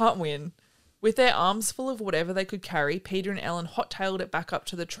 Can't win. With their arms full of whatever they could carry, Peter and Ellen hot-tailed it back up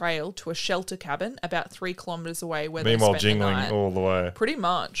to the trail to a shelter cabin about 3 kilometres away where Meanwhile, they spent the jingling night. all the way. Pretty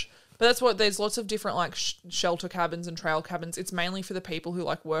much. But that's what, there's lots of different like shelter cabins and trail cabins. It's mainly for the people who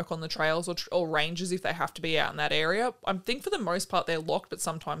like work on the trails or rangers if they have to be out in that area. I think for the most part they're locked, but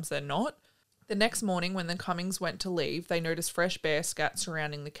sometimes they're not. The next morning when the Cummings went to leave, they noticed fresh bear scat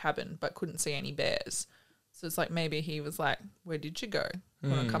surrounding the cabin, but couldn't see any bears. So it's like maybe he was like, where did you go?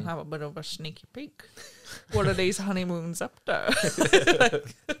 Want to come have a bit of a sneaky peek? What are these honeymoons up to?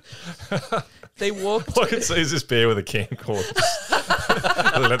 They walked... All I can see is this bear with a camcorder.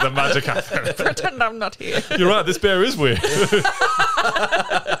 Let the magic happen. Pretend I'm not here. You're right, this bear is weird.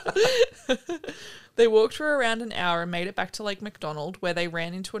 They walked for around an hour and made it back to Lake McDonald, where they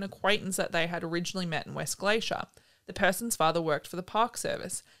ran into an acquaintance that they had originally met in West Glacier. The person's father worked for the Park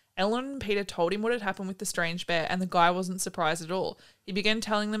Service. Ellen and Peter told him what had happened with the strange bear, and the guy wasn't surprised at all. He began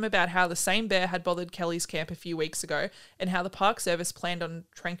telling them about how the same bear had bothered Kelly's camp a few weeks ago, and how the Park Service planned on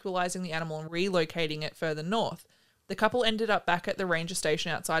tranquilizing the animal and relocating it further north. The couple ended up back at the ranger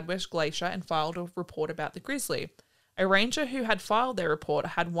station outside West Glacier and filed a report about the grizzly. A ranger who had filed their report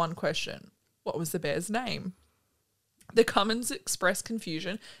had one question. What was the bear's name? The Cummins expressed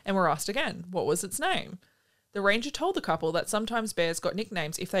confusion and were asked again, what was its name? The ranger told the couple that sometimes bears got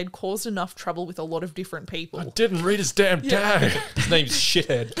nicknames if they'd caused enough trouble with a lot of different people. I didn't read his damn tag. His name's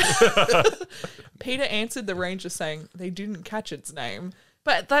Shithead. Peter answered the ranger saying they didn't catch its name.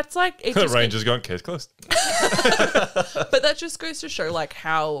 But that's like... It The just ranger's gone case closed. But that just goes to show like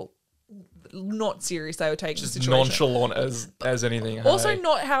how not serious they were taking the Just situation. nonchalant as anything. Also,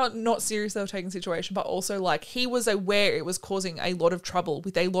 hey? not serious they were taking the situation, but also like he was aware it was causing a lot of trouble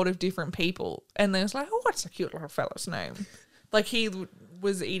with a lot of different people, and then it's like, oh, what's a cute little fella's name? Like he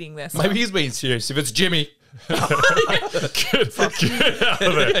was eating this. Maybe he's being serious. If it's Jimmy, Get out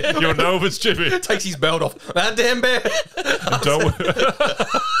of there. You'll know if it's Jimmy. takes his belt off. That damn bear. And don't.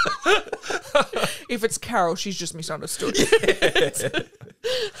 If it's Carol, she's just misunderstood.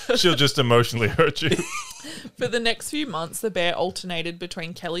 She'll just emotionally hurt you. For the next few months, the bear alternated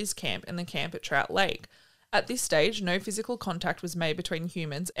between Kelly's camp and the camp at Trout Lake. At this stage, no physical contact was made between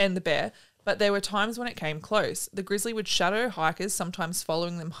humans and the bear, but there were times when it came close. The grizzly would shadow hikers, sometimes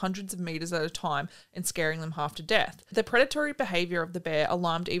following them hundreds of meters at a time and scaring them half to death. The predatory behavior of the bear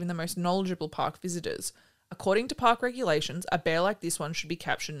alarmed even the most knowledgeable park visitors. According to park regulations, a bear like this one should be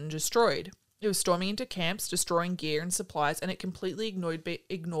captured and destroyed. It was storming into camps, destroying gear and supplies, and it completely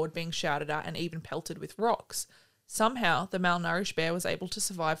ignored being shouted at and even pelted with rocks. Somehow, the malnourished bear was able to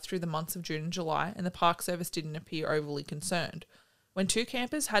survive through the months of June and July, and the Park Service didn't appear overly concerned. When 2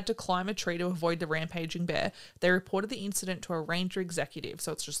 campers had to climb a tree to avoid the rampaging bear, they reported the incident to a ranger executive,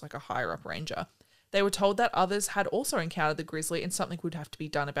 so it's just like a higher-up ranger. They were told that others had also encountered the grizzly and something would have to be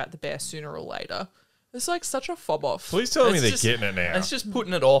done about the bear sooner or later. It's like such a fob off. Please tell me It's they're just- getting it now. It's just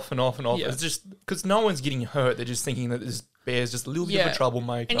putting it off and off and off. Yeah. It's just because no one's getting hurt. They're just thinking that this bear's just a little bit of a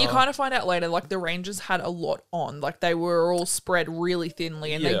troublemaker. And you kind of find out later, like the Rangers had a lot on. Like they were all spread really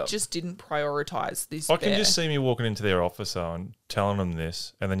thinly and they Yeah. just didn't prioritise this I can bear. just see me walking into their office and telling them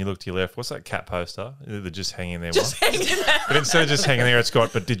this, and then you look to your left. What's that cat poster? They're just hanging there. Just hanging there. But instead of just hanging there, it's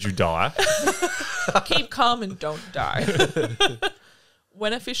got, but did you die? Keep calm and don't die.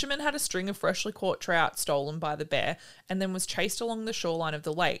 When a fisherman had a string of freshly caught trout stolen by the bear and then was chased along the shoreline of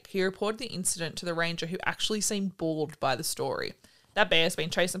the lake, he reported the incident to the ranger, who actually seemed bored by the story. That bear's been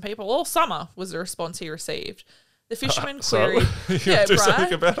chasing people all summer, was the response he received. The fisherman queried... You Yeah, do right?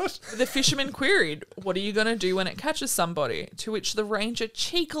 something about it? The fisherman queried, what are you going to do when it catches somebody? To which the ranger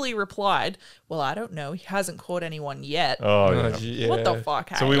cheekily replied, well, I don't know. He hasn't caught anyone yet. Oh, yeah. yeah. What the fuck?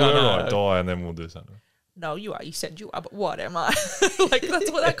 So hey? we were no. right, die, and then we'll do something. No, you are. You said you are, but what am I? Like,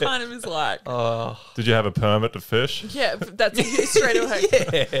 that's what that kind of is like. Did you have a permit to fish? Yeah, that's straight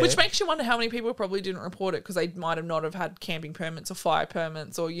away. Which makes you wonder how many people probably didn't report it because they might have not have had camping permits or fire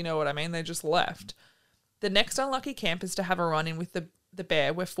permits or you know what I mean. They just left. The next unlucky campers to have a run-in with the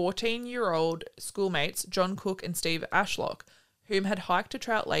bear were 14-year-old schoolmates John Cook and Steve Ashlock, whom had hiked to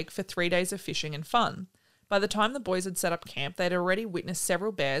Trout Lake for 3 days of fishing and fun. By the time the boys had set up camp, they'd already witnessed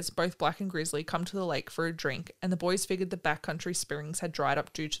several bears, both black and grizzly, come to the lake for a drink, and the boys figured the backcountry springs had dried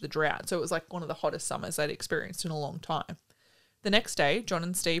up due to the drought, so it was like one of the hottest summers they'd experienced in a long time. The next day, John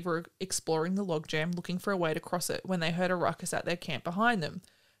and Steve were exploring the logjam, looking for a way to cross it, when they heard a ruckus at their camp behind them.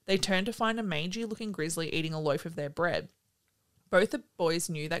 They turned to find a mangy-looking grizzly eating a loaf of their bread. Both the boys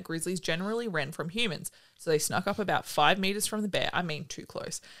knew that grizzlies generally ran from humans, so they snuck up about 5 meters from the bear, I mean too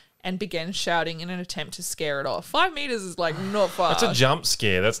close, and began shouting in an attempt to scare it off. 5 meters is like not far. That's a jump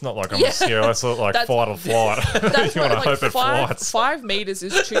scare. That's not like I'm Yeah. scared. That's not like That's- fight or flight. That's You want to what, hope it like flights. 5 meters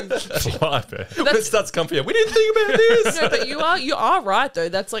is too. Fly bear. When it starts coming here, we didn't think about this. No, but you are right though.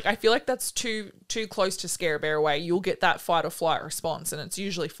 That's like I feel like that's too close to scare a bear away. You'll get that fight or flight response, and it's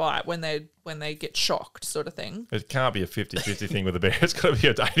usually fight when they get shocked, sort of thing. It can't be a 50-50 thing with a bear. It's got to be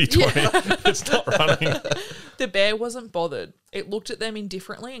an 80-20. It's not running. The bear wasn't bothered. It looked at them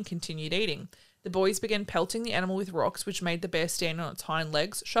indifferently and continued eating. The boys began pelting the animal with rocks, which made the bear stand on its hind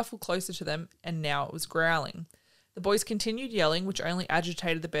legs, shuffle closer to them, and now it was growling. The boys continued yelling, which only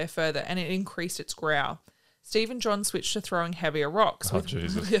agitated the bear further, and it increased its growl. Steve and John switched to throwing heavier rocks, Oh, with,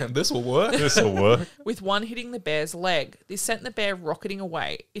 Jesus. This will work. This will work. with one hitting the bear's leg. This sent the bear rocketing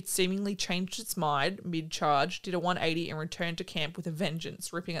away. It seemingly changed its mind mid-charge, did a 180, and returned to camp with a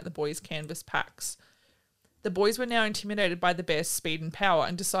vengeance, ripping at the boys' canvas packs. The boys were now intimidated by the bear's speed and power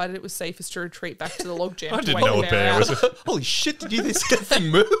and decided it was safest to retreat back to the logjam. I to didn't wait know the a bear out. was a... Holy shit, did you this thing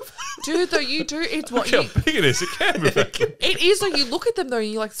move? Dude, though, you do. It's what Look you... how big it is. It can move back. It is like you look at them, though,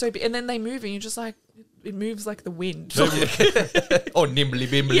 and you're like, so big, and then they move, and you're just like... It moves like the wind. Oh, nimbly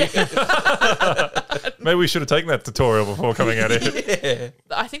bimbly. Maybe we should have taken that tutorial before coming out here.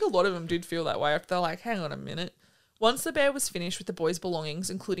 I think a lot of them did feel that way after they're like, hang on a minute. Once the bear was finished with the boys' belongings,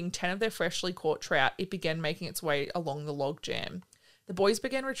 including 10 of their freshly caught trout, it began making its way along the log jam. The boys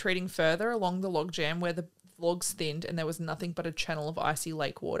began retreating further along the log jam where the logs thinned and there was nothing but a channel of icy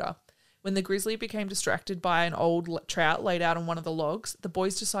lake water. When the grizzly became distracted by an old trout laid out on one of the logs, the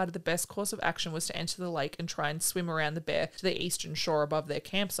boys decided the best course of action was to enter the lake and try and swim around the bear to the eastern shore above their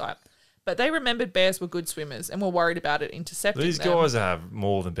campsite. But they remembered bears were good swimmers and were worried about it intercepting These them. guys have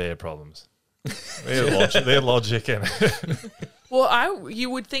more than bear problems. Their logic and Well, you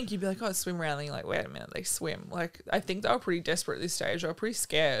would think you'd be like, oh, swim around. And you're like, wait a minute, they swim. Like, I think they were pretty desperate at this stage. They were pretty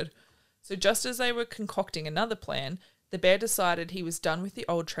scared. So just as they were concocting another plan, the bear decided he was done with the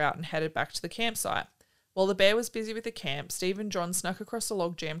old trout and headed back to the campsite. While the bear was busy with the camp, Steve and John snuck across the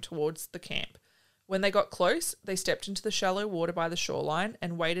log jam towards the camp. When they got close, they stepped into the shallow water by the shoreline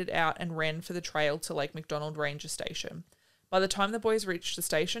and waded out and ran for the trail to Lake McDonald Ranger Station. By the time the boys reached the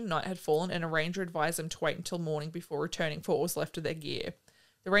station, night had fallen and a ranger advised them to wait until morning before returning for what was left of their gear.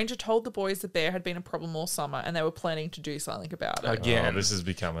 The ranger told the boys the bear had been a problem all summer and they were planning to do something about it. again, this is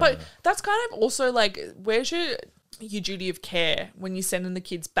becoming. But that's kind of also like, where's your duty of care when you're sending the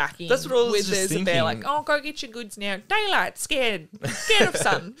kids back in? That's what I was with just there's a bear like, thinking. oh, go get your goods now. Daylight, scared of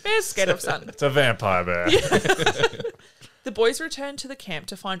sun. Bear's scared of sun. It's a vampire bear. The boys returned to the camp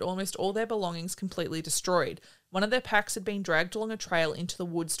to find almost all their belongings completely destroyed. One of their packs had been dragged along a trail into the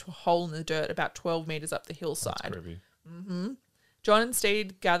woods to a hole in the dirt about 12 metres up the hillside. Creepy. John and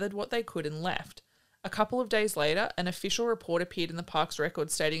Steve gathered what they could and left. A couple of days later, an official report appeared in the park's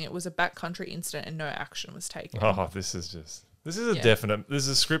record stating it was a backcountry incident and no action was taken. Oh, this is a definite. There's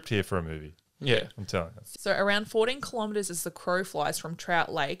a script here for a movie. Yeah. I'm telling you. So around 14 kilometres as the crow flies from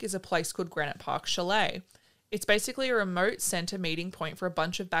Trout Lake is a place called Granite Park Chalet. It's basically a remote centre meeting point for a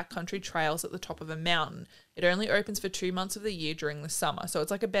bunch of backcountry trails at the top of a mountain. It only opens for 2 months of the year during the summer, so it's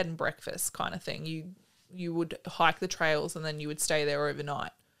like a bed and breakfast kind of thing. You would hike the trails and then you would stay there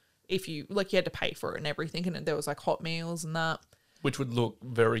overnight. If you had to pay for it and everything, and there was like hot meals and that. Which would look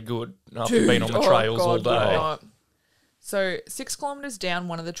very good after being on the trails all day. So 6 kilometres down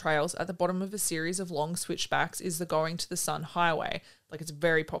one of the trails at the bottom of a series of long switchbacks is the Going to the Sun Highway. Like, it's a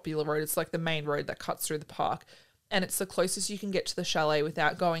very popular road. It's like the main road that cuts through the park. And it's the closest you can get to the chalet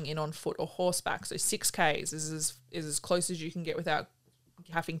without going in on foot or horseback. So 6 Ks is as close as you can get without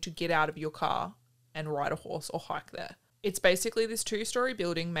having to get out of your car and ride a horse or hike there. It's basically this 2-story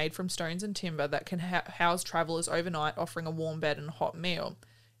building made from stones and timber that can house travellers overnight, offering a warm bed and a hot meal.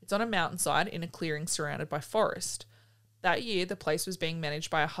 It's on a mountainside in a clearing surrounded by forest. That year, the place was being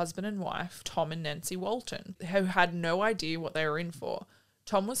managed by a husband and wife, Tom and Nancy Walton, who had no idea what they were in for.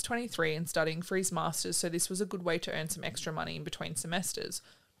 Tom was 23 and studying for his master's, so this was a good way to earn some extra money in between semesters.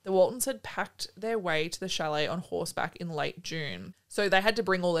 The Waltons had packed their way to the chalet on horseback in late June. So they had to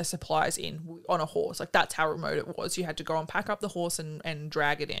bring all their supplies in on a horse. Like, that's how remote it was. You had to go and pack up the horse and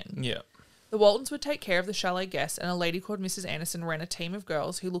drag it in. Yeah. The Waltons would take care of the chalet guests, and a lady called Mrs. Anderson ran a team of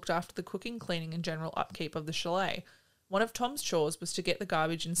girls who looked after the cooking, cleaning, and general upkeep of the chalet. One of Tom's chores was to get the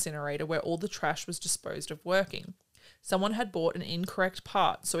garbage incinerator where all the trash was disposed of working. Someone had bought an incorrect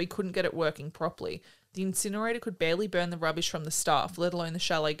part, so he couldn't get it working properly. The incinerator could barely burn the rubbish from the staff, let alone the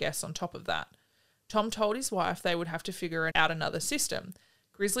chalet guests on top of that. Tom told his wife they would have to figure out another system.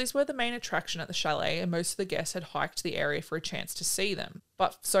 Grizzlies were the main attraction at the chalet, and most of the guests had hiked to the area for a chance to see them.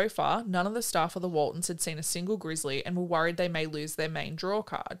 But so far, none of the staff of the Waltons had seen a single grizzly and were worried they may lose their main draw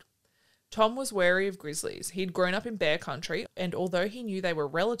card. Tom was wary of grizzlies. He'd grown up in bear country, and although he knew they were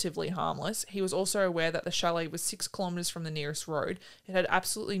relatively harmless, he was also aware that the chalet was 6 kilometres from the nearest road. It had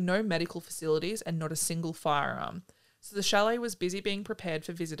absolutely no medical facilities and not a single firearm. So the chalet was busy being prepared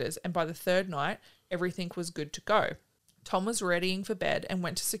for visitors, and by the third night, everything was good to go. Tom was readying for bed and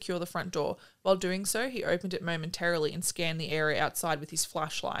went to secure the front door. While doing so, he opened it momentarily and scanned the area outside with his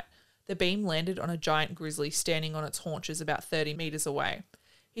flashlight. The beam landed on a giant grizzly standing on its haunches about 30 metres away.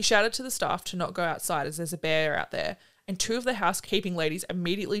 He shouted to the staff to not go outside as there's a bear out there, and 2 of the housekeeping ladies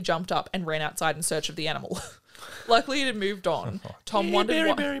immediately jumped up and ran outside in search of the animal. Luckily, it had moved on. Tom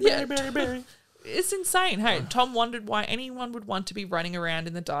wondered why... It's insane. Hey, Tom wondered why anyone would want to be running around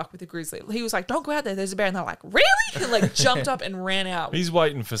in the dark with a grizzly. He was like, don't go out there, there's a bear. And they're like, really? And like jumped up and ran out. He's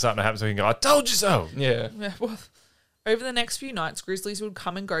waiting for something to happen so he can go, I told you so. Yeah. Well, over the next few nights, grizzlies would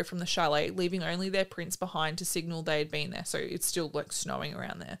come and go from the chalet, leaving only their prints behind to signal they had been there. So it's still like snowing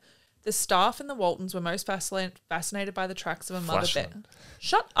around there. The staff and the Waltons were most fascinated by the tracks of a mother bear.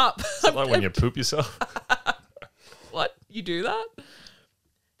 Shut up. Is it like when you poop yourself? What? You do that?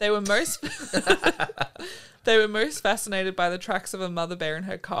 They were most fascinated by the tracks of a mother bear and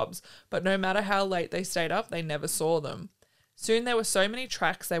her cubs, but no matter how late they stayed up, they never saw them. Soon there were so many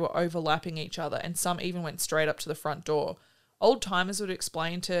tracks they were overlapping each other, and some even went straight up to the front door. Old-timers would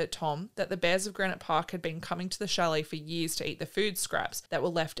explain to Tom that the bears of Granite Park had been coming to the chalet for years to eat the food scraps that were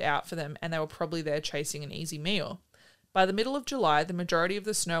left out for them, and they were probably there chasing an easy meal. By the middle of July, the majority of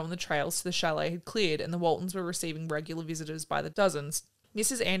the snow on the trails to the chalet had cleared, and the Waltons were receiving regular visitors by the dozens.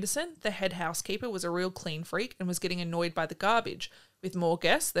 Mrs. Anderson, the head housekeeper, was a real clean freak and was getting annoyed by the garbage. With more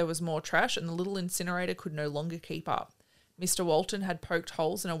guests, there was more trash, and the little incinerator could no longer keep up. Mr. Walton had poked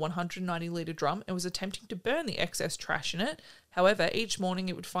holes in a 190-litre drum and was attempting to burn the excess trash in it. However, each morning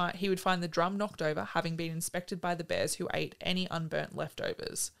he would find the drum knocked over, having been inspected by the bears who ate any unburnt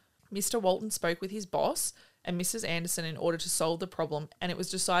leftovers. Mr. Walton spoke with his boss and Mrs. Anderson in order to solve the problem, and it was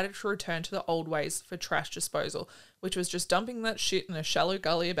decided to return to the old ways for trash disposal, which was just dumping that shit in a shallow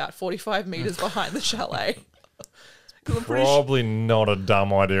gully about 45 metres behind the chalet. Probably not a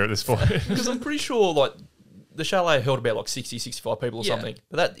dumb idea at this point. Because I'm pretty sure, like, the chalet held about, like, 60, 65 people or something.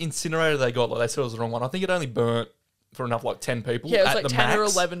 But that incinerator they got, like, they said it was the wrong one. I think it only burnt for enough, like, 10 people Yeah, it was at like the 10 max. or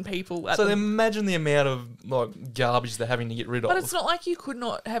 11 people. So imagine the amount of, like, garbage they're having to get rid of. But it's not like you could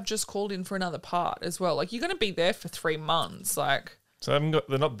not have just called in for another part as well. Like, you're going to be there for 3 months. Like, So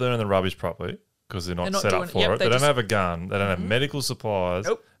they're not burning the rubbish properly because they're not set up for it. they They don't just- have a gun. They don't have medical supplies.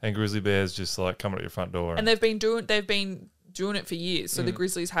 Nope. And grizzly bears just like coming at your front door. and they've been doing it for years. So the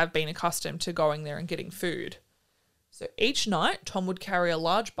Grizzlies have been accustomed to going there and getting food. So each night, Tom would carry a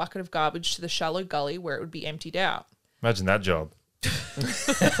large bucket of garbage to the shallow gully where it would be emptied out. Imagine that job.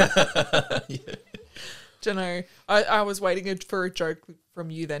 Don't know. I was waiting for a joke from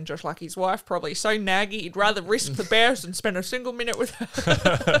you then, Josh. Like his wife, probably so naggy, he'd rather risk the bears than spend a single minute with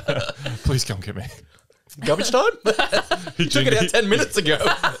her. Please come get me. Garbage time? You took it out 10 minutes ago.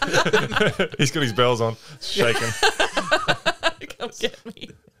 He's got his bells on, shaking. Come get me.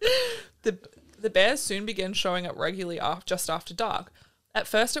 The bears soon began showing up regularly just after dark. At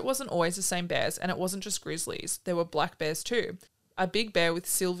first, it wasn't always the same bears, and it wasn't just grizzlies. There were black bears too. A big bear with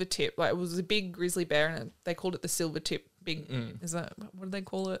silver tip, like it was a big grizzly bear, and they called it the silver tip. Is that what do they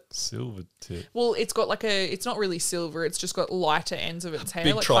call it? Silver tip. Well, it's got like it's not really silver. It's just got lighter ends of its hair,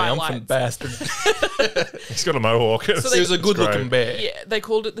 Big like triumphant highlights. bastard. He's got a mohawk. He was a good-looking bear. Yeah, they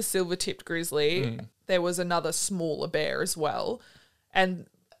called it the silver-tipped grizzly. There was another smaller bear as well, and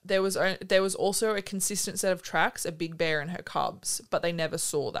there was also a consistent set of tracks, a big bear and her cubs, but they never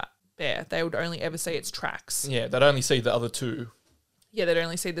saw that bear. They would only ever see its tracks. Yeah, they'd only see the other two. Yeah, they'd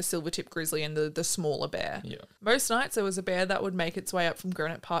only see the silver-tipped grizzly and the smaller bear. Yeah. Most nights there was a bear that would make its way up from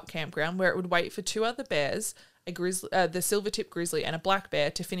Granite Park Campground where it would wait for 2 other bears, the silver-tipped grizzly and a black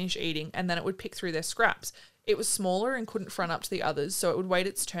bear, to finish eating, and then it would pick through their scraps. It was smaller and couldn't front up to the others, so it would wait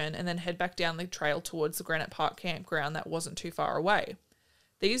its turn and then head back down the trail towards the Granite Park Campground that wasn't too far away.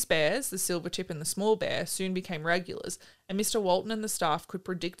 These bears, the silvertip and the small bear, soon became regulars, and Mr. Walton and the staff could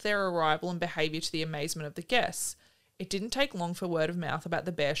predict their arrival and behaviour to the amazement of the guests. It didn't take long for word of mouth about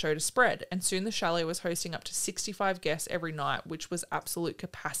the bear show to spread, and soon the chalet was hosting up to 65 guests every night, which was absolute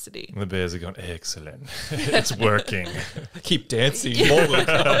capacity. And the bears are going, excellent. It's working. Keep dancing. More will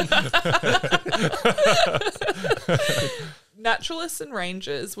come. Naturalists and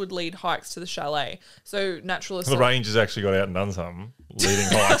rangers would lead hikes to the chalet. So naturalists... The rangers actually got out and done something, leading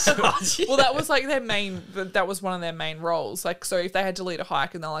hikes. Well, that was like that was one of their main roles. Like, so if they had to lead a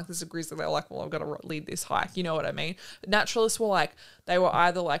hike and they're like, this is a grizzly, they're like, well, I've got to lead this hike. You know what I mean? Naturalists were like, they were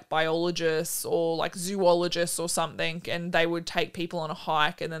either like biologists or like zoologists or something, and they would take people on a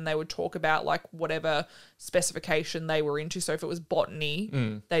hike and then they would talk about like whatever specification they were into. So if it was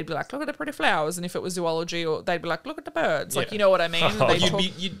botany, they'd be like, look at the pretty flowers. And if it was zoology, or they'd be like, look at the birds. Like, you know what I mean? And they'd talk-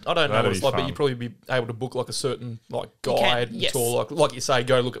 I don't know That'd what it's be like, but fun. you'd probably be able to book like a certain like guide yes. tour. Like you say,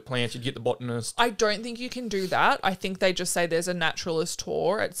 go look at plants. You'd get the botanist. I don't think you can do that. I think they just say there's a naturalist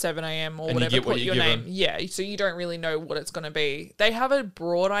tour at 7 a.m. or And you whatever. get what Put you're your given. name. Yeah, so you don't really know what it's going to be. They have a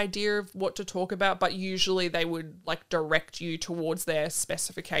broad idea of what to talk about, but usually they would like direct you towards their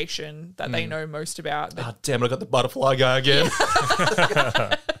specification that they know most about. Ah, damn it! I got the butterfly guy again.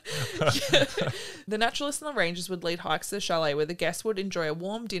 The naturalists and the rangers would lead hikes to the chalet where the guests would enjoy a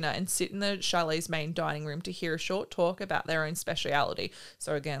warm dinner and sit in the chalet's main dining room to hear a short talk about their own speciality.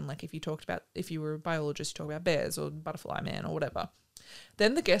 So again, like if you were a biologist, you talk about bears or butterfly man or whatever.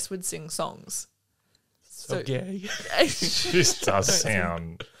 Then the guests would sing songs. So gay. This does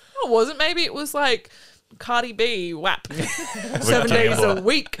sound... It wasn't. Maybe it was like Cardi B, WAP. 7 Tell you days what. a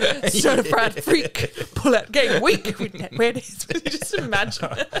week. Certified freak. Pull out game week. With that red just imagine.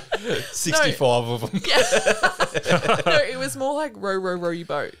 65 of them. No, it was more like row, row, row your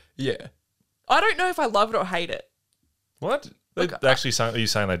boat. Yeah. I don't know if I love it or hate it. What? They actually saying, are you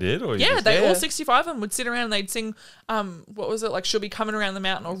saying they did? Or you Yeah, just, they all 65 of them would sit around and they'd sing, what was it, like She'll Be Coming Around the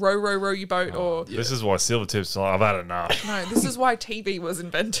Mountain or Row, Row, Row Your Boat or... This is why Silvertips are like, I've had enough. No, this is why TV was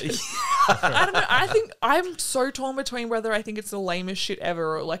invented. I don't know. I think I'm so torn between whether I think it's the lamest shit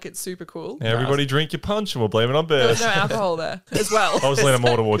ever or like it's super cool. Now everybody drink your punch and we'll blame it on There was bears. no alcohol there as well. I was leaning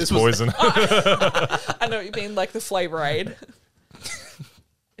more towards poison. I know what you mean, like the Flavor Aid.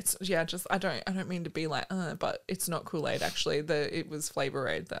 It's It's just I don't mean to be like, but it's not Kool-Aid actually. It was Flavor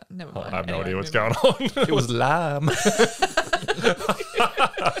Aid. That never mind. I have no Anyway, idea what's moving going on. It was lime.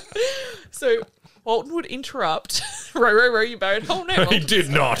 So Walton would interrupt. row, you buried hole now. He did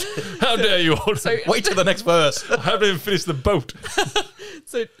not. How dare you? So, Wait till the next verse. I haven't even finished the boat.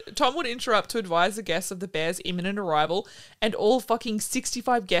 so Tom would interrupt to advise the guests of the bear's imminent arrival, and all fucking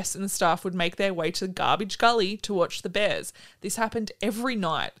 65 guests and the staff would make their way to Garbage Gully to watch the bears. This happened every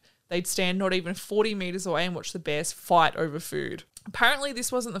night. They'd stand not even 40 metres away and watch the bears fight over food. Apparently,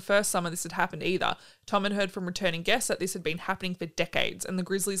 this wasn't the first summer this had happened either. Tom had heard from returning guests that this had been happening for decades, and the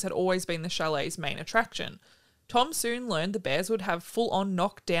Grizzlies had always been the chalet's main attraction. Tom soon learned the bears would have full-on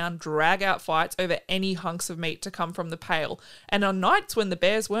knock-down, drag-out fights over any hunks of meat to come from the pail. And on nights when the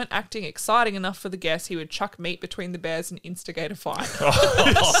bears weren't acting exciting enough for the guests, he would chuck meat between the bears and instigate a fight. So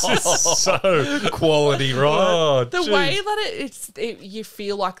Quality, right? oh, The geez. way that you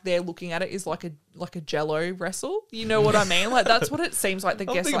feel like they're looking at it is like a Jello wrestle. You know what I mean? Like that's what it seems like. The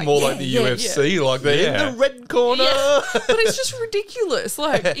I'm guests thinking like more yeah, like the yeah, UFC, like they're Yeah. in the red corner. Yeah. But it's just ridiculous.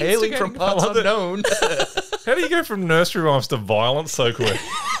 Like Hailing from instigating- parts unknown. How do you go from nursery rhymes to violence so quick?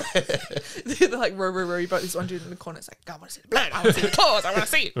 They're like row, but this one dude in the corner is like, I want to see the blood, I want to see the claws, I want to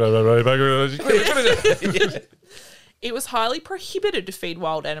see it. It was highly prohibited to feed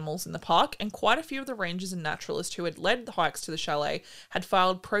wild animals in the park, and quite a few of the rangers and naturalists who had led the hikes to the chalet had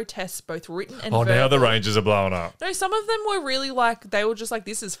filed protests, both written and Oh, verbal. now the rangers are blowing up. No, some of them were really like, they were just like,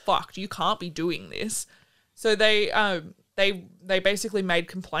 this is fucked. You can't be doing this. So they basically made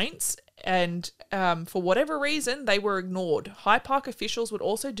complaints, and for whatever reason, they were ignored. High Park officials would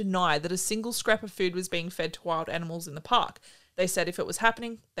also deny that a single scrap of food was being fed to wild animals in the park. They said if it was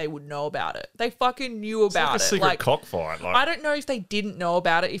happening, they would know about it. They fucking knew about It's it. like a secret cockfight. Like, I don't know if they didn't know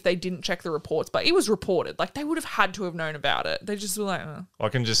about it, if they didn't check the reports, but it was reported. Like, they would have had to have known about it. They just were like, I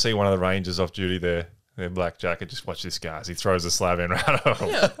can just see one of the rangers off duty there. Their black jacket. Just watch this guy as he throws a slab in right over.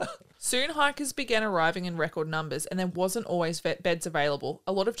 Yeah. Soon hikers began arriving in record numbers, and there wasn't always beds available.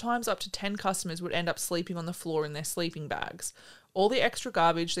 A lot of times up to 10 customers would end up sleeping on the floor in their sleeping bags. All the extra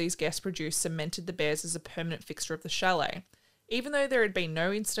garbage these guests produced cemented the bears as a permanent fixture of the chalet. Even though there had been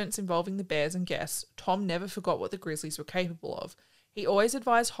no incidents involving the bears and guests, Tom never forgot what the Grizzlies were capable of. He always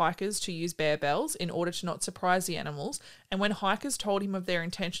advised hikers to use bear bells in order to not surprise the animals, and when hikers told him of their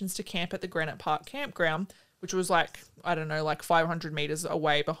intentions to camp at the Granite Park campground, which was like, I don't know, like 500 metres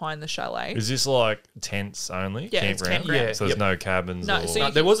away behind the chalet. Is this like tents only? Yeah, it's campground. Yeah. So there's no cabins No, or... so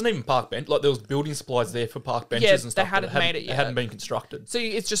No, there wasn't even park bench. Like there was building supplies there for park benches Yeah, and stuff. they but hadn't made it It yet. hadn't been constructed. So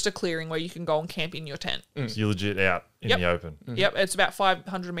it's just a clearing where you can go and camp in your tent. So you're legit out in Yep. the open. Yep, it's about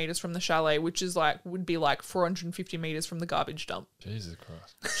 500 metres from the chalet, which is would be like 450 metres from the garbage dump. Jesus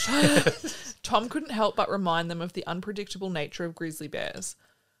Christ. Tom couldn't help but remind them of the unpredictable nature of grizzly bears.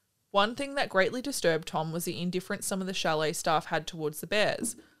 One thing that greatly disturbed Tom was the indifference some of the chalet staff had towards the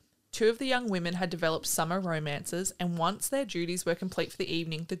bears. Two of the young women had developed summer romances, and once their duties were complete for the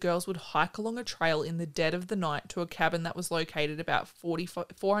evening, the girls would hike along a trail in the dead of the night to a cabin that was located about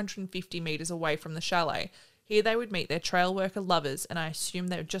 450 metres away from the chalet. Here they would meet their trail worker lovers, and I assume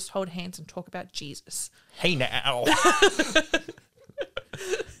they would just hold hands and talk about Jesus. Hey now.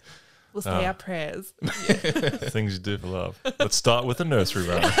 We'll say our prayers. Things you do for love. Let's start with the nursery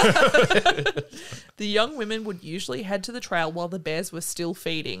rhyme. The young women would usually head to the trail while the bears were still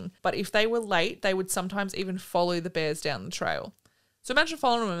feeding, but if they were late, they would sometimes even follow the bears down the trail. So imagine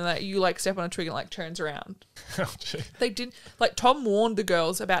following them and that you step on a twig and turns around. Oh, gee. They did Tom warned the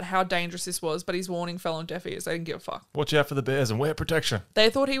girls about how dangerous this was, but his warning fell on deaf ears. They didn't give a fuck. Watch out for the bears and wear protection. They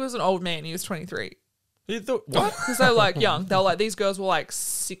thought he was an old man. He was 23. You thought, what? Because they were young. They were these girls were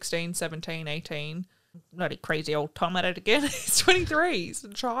 16, 17, 18. Bloody crazy old Tom at it again. He's 23. He's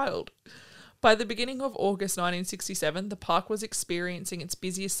a child. By the beginning of August 1967, the park was experiencing its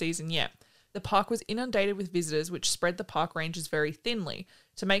busiest season yet. The park was inundated with visitors, which spread the park rangers very thinly.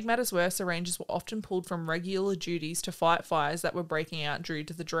 To make matters worse, the rangers were often pulled from regular duties to fight fires that were breaking out due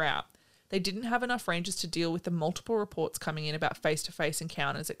to the drought. They didn't have enough rangers to deal with the multiple reports coming in about face-to-face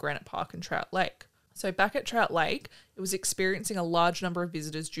encounters at Granite Park and Trout Lake. So back at Trout Lake, it was experiencing a large number of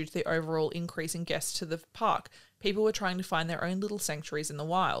visitors due to the overall increase in guests to the park. People were trying to find their own little sanctuaries in the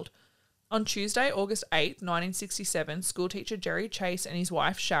wild. On Tuesday, August 8th, 1967, schoolteacher Jerry Chase and his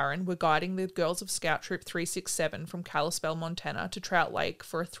wife Sharon were guiding the girls of Scout Troop 367 from Kalispell, Montana to Trout Lake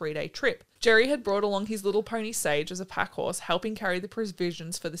for a 3-day trip. Jerry had brought along his little pony Sage as a pack horse, helping carry the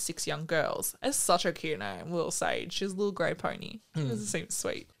provisions for the 6 young girls. That's such a cute name, Little Sage. She's a little grey pony. Doesn't seem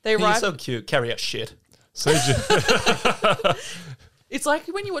sweet. They He's arrived. so cute. Carry out shit. Sage, It's like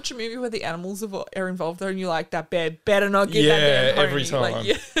when you watch a movie where the animals are involved though, and you're like, that bear better not get that damn pony. Every time.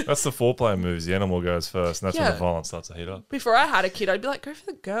 Like, That's the foreplay moves. The animal goes first, and that's when Yeah. the violence starts to heat up. Before I had a kid, I'd be like, go for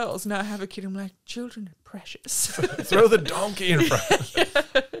the girls. Now I have a kid, I'm like, children are precious. Throw the donkey in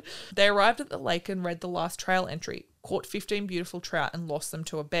front. They arrived at the lake and read the last trail entry, caught 15 beautiful trout and lost them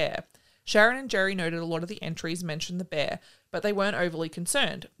to a bear. Sharon and Jerry noted a lot of the entries mentioned the bear, but they weren't overly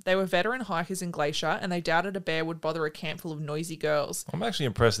concerned. They were veteran hikers in Glacier, and they doubted a bear would bother a camp full of noisy girls. I'm actually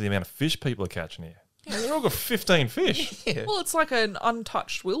impressed with the amount of fish people are catching here. They've all got 15 fish. Well, it's like an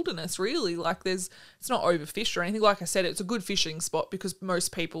untouched wilderness, really. Like it's not overfished or anything. Like I said, it's a good fishing spot because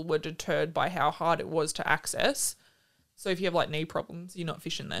most people were deterred by how hard it was to access. So if you have like knee problems, you're not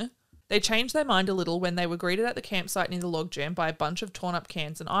fishing there. They changed their mind a little when they were greeted at the campsite near the log jam by a bunch of torn up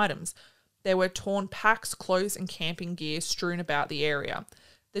cans and items. There were torn packs, clothes and camping gear strewn about the area.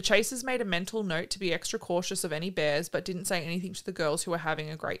 The chasers made a mental note to be extra cautious of any bears, but didn't say anything to the girls who were having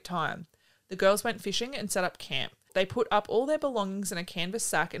a great time. The girls went fishing and set up camp. They put up all their belongings in a canvas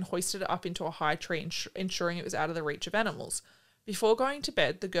sack and hoisted it up into a high tree, ensuring it was out of the reach of animals. Before going to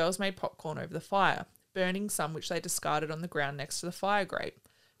bed, the girls made popcorn over the fire, burning some which they discarded on the ground next to the fire grate.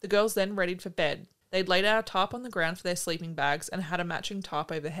 The girls then readied for bed. They'd laid out a tarp on the ground for their sleeping bags and had a matching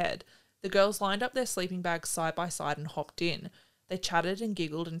tarp overhead. The girls lined up their sleeping bags side by side and hopped in. They chatted and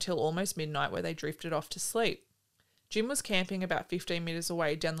giggled until almost midnight, where they drifted off to sleep. Jim was camping about 15 metres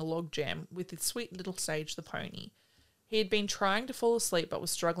away down the log jam with his sweet little Sage the pony. He had been trying to fall asleep but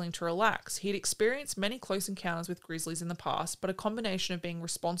was struggling to relax. He had experienced many close encounters with grizzlies in the past, but a combination of being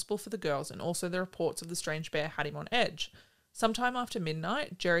responsible for the girls and also the reports of the strange bear had him on edge. Sometime after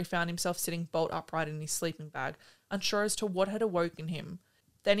midnight, Jerry found himself sitting bolt upright in his sleeping bag, unsure as to what had awoken him.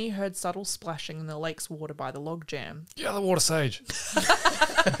 Then he heard subtle splashing in the lake's water by the log jam. Yeah, the water sage.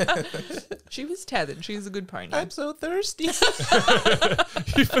 She was tethered. She was a good pony. I'm so thirsty.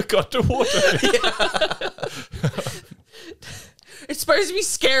 You forgot to water. It's supposed to be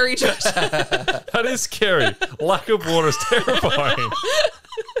scary, Josh. That is scary. Lack of water is terrifying.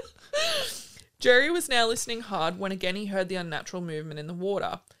 Jerry was now listening hard when again he heard the unnatural movement in the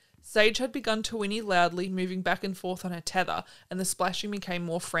water. Sage had begun to whinny loudly, moving back and forth on her tether, and the splashing became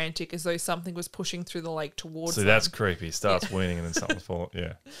more frantic as though something was pushing through the lake towards them. See, that's creepy. Starts winning and then something's falling.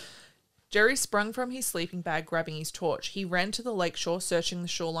 Yeah. Jerry sprung from his sleeping bag, grabbing his torch. He ran to the lakeshore, searching the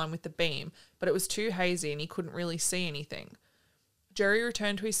shoreline with the beam, but it was too hazy and he couldn't really see anything. Jerry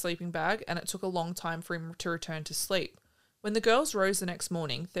returned to his sleeping bag, and it took a long time for him to return to sleep. When the girls rose the next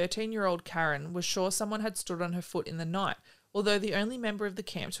morning, 13-year-old Karen was sure someone had stood on her foot in the night, although the only member of the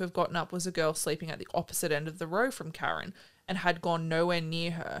camp to have gotten up was a girl sleeping at the opposite end of the row from Karen and had gone nowhere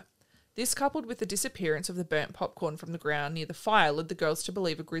near her. This, coupled with the disappearance of the burnt popcorn from the ground near the fire, led the girls to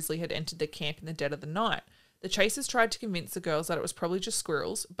believe a grizzly had entered their camp in the dead of the night. The chasers tried to convince the girls that it was probably just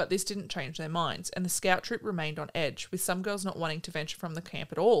squirrels, but this didn't change their minds, and the scout troop remained on edge, with some girls not wanting to venture from the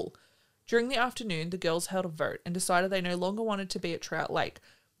camp at all. During the afternoon, the girls held a vote and decided they no longer wanted to be at Trout Lake.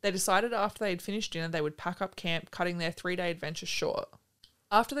 They decided after they had finished dinner they would pack up camp, cutting their 3-day adventure short.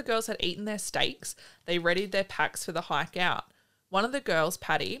 After the girls had eaten their steaks, they readied their packs for the hike out. One of the girls,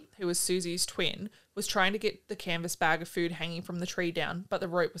 Patty, who was Susie's twin, was trying to get the canvas bag of food hanging from the tree down, but the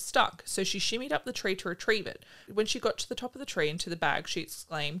rope was stuck, so she shimmied up the tree to retrieve it. When she got to the top of the tree and to the bag, she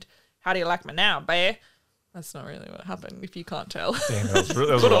exclaimed, "How do you like me now, bear?" That's not really what happened, if you can't tell. Damn, that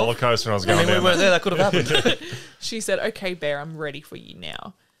was a roller coaster when I was going I mean, we down weren't there. there. That could have happened. She said, "Okay, bear, I'm ready for you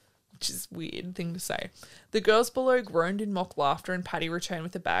now," which is a weird thing to say. The girls below groaned in mock laughter, and Patty returned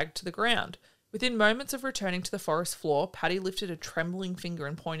with the bag to the ground. Within moments of returning to the forest floor, Patty lifted a trembling finger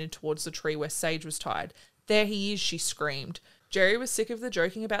and pointed towards the tree where Sage was tied. "There he is," she screamed. Jerry was sick of the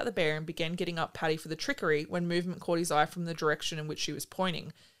joking about the bear and began getting up Patty for the trickery when movement caught his eye from the direction in which she was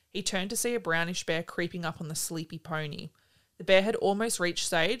pointing. He turned to see a brownish bear creeping up on the sleepy pony. The bear had almost reached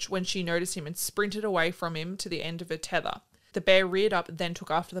Sage when she noticed him and sprinted away from him to the end of her tether. The bear reared up and then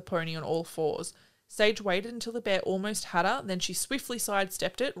took after the pony on all fours. Sage waited until the bear almost had her, then she swiftly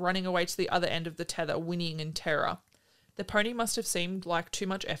sidestepped it, running away to the other end of the tether, whinnying in terror. The pony must have seemed like too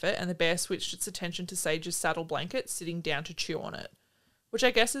much effort, and the bear switched its attention to Sage's saddle blanket, sitting down to chew on it. Which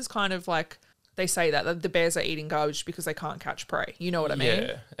I guess is kind of like, they say that the bears are eating garbage because they can't catch prey. You know what I mean?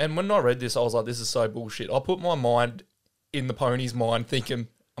 Yeah. And when I read this, I was like, this is so bullshit. I put my mind in the pony's mind thinking,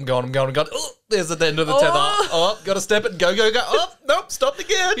 I'm going. Oh, there's the end of the tether. Oh, got to step it. Go. Oh, nope, stopped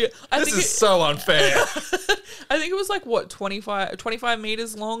again. Yeah, This is so unfair. I think it was like, what, 25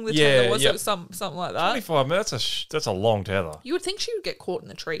 meters long? The Yeah, tether was yep. it something like that? 25 minutes, that's a long tether. You would think she would get caught in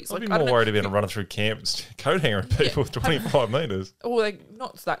the trees. I'd be I don't more know. worried about running through camp and coat hangering people with 25 metres. Well, like,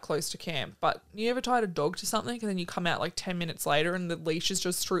 not that close to camp, but you ever tied a dog to something and then you come out like 10 minutes later and the leash is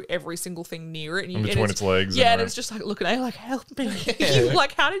just through every single thing near it? And you, In between its legs. Yeah, and around. it's just like looking at you like, help me.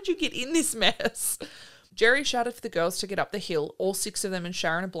 Like, how did you get in this mess? Jerry shouted for the girls to get up the hill. All 6 of them and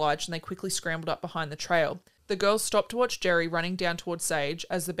Sharon obliged, and they quickly scrambled up behind the trail. The girls stopped to watch Jerry running down towards Sage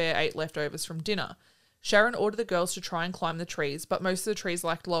as the bear ate leftovers from dinner. Sharon ordered the girls to try and climb the trees, but most of the trees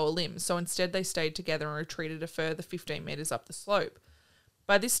lacked lower limbs, so instead they stayed together and retreated a further 15 metres up the slope.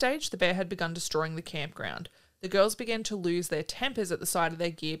 By this stage, the bear had begun destroying the campground. The girls began to lose their tempers at the sight of their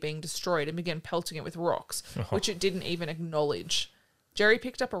gear being destroyed and began pelting it with rocks, which it didn't even acknowledge. Jerry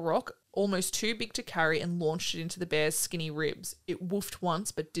picked up a rock, almost too big to carry, and launched it into the bear's skinny ribs. It woofed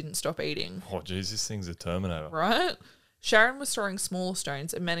once, but didn't stop eating. Oh, jeez, this thing's a Terminator. Right? Sharon was throwing smaller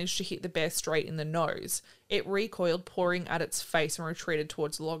stones and managed to hit the bear straight in the nose. It recoiled, pouring at its face, and retreated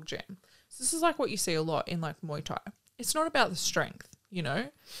towards the logjam. So this is like what you see a lot in like Muay Thai. It's not about the strength, you know?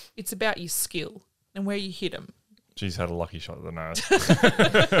 It's about your skill and where you hit them. Jeez, had a lucky shot at the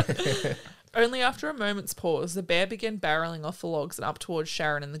nose. Only after a moment's pause, the bear began barreling off the logs and up towards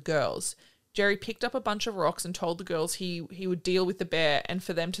Sharon and the girls. Jerry picked up a bunch of rocks and told the girls he would deal with the bear and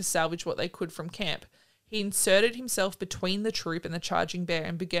for them to salvage what they could from camp. He inserted himself between the troop and the charging bear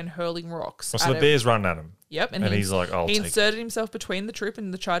and began hurling rocks. Oh, so the bear's running at him. Yep. And he's like, he inserted himself between the troop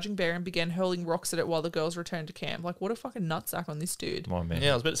and the charging bear and began hurling rocks at it while the girls returned to camp. Like, what a fucking nutsack on this dude. My man.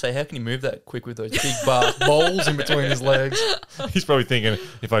 Yeah, I was about to say, how can he move that quick with those big bar bowls in between his legs? He's probably thinking,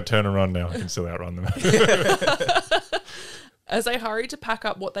 if I turn and run now, I can still outrun them. As they hurried to pack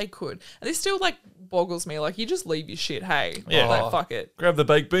up what they could. And this still, like, boggles me. Like, you just leave your shit. Hey, Yeah. like, fuck it. Grab the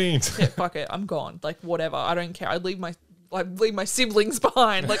baked beans. Yeah, fuck it. I'm gone. Like, whatever. I don't care. I'd leave my siblings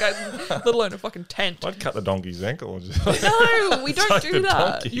behind. Like, let alone a fucking tent. I'd cut the donkey's ankle. And just No, we don't Take do the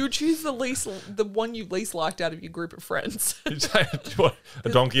that. donkey. You choose the one you least liked out of your group of friends. You say, what, a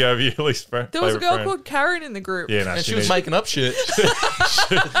donkey over your least friend. There was a girl friend. called Karen in the group. Yeah, no, And she was making up shit.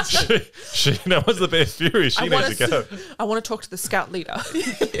 that was the best fury. She needs to go. I want to talk to the scout leader.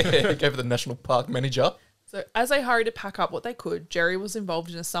 Yeah, gave her the national park manager. So as they hurried to pack up what they could, Jerry was involved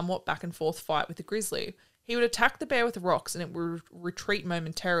in a somewhat back and forth fight with the grizzly. He would attack the bear with rocks and it would retreat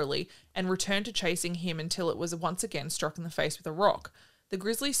momentarily and return to chasing him until it was once again struck in the face with a rock. The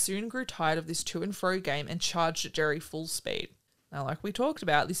grizzly soon grew tired of this to and fro game and charged at Jerry full speed. Now, like we talked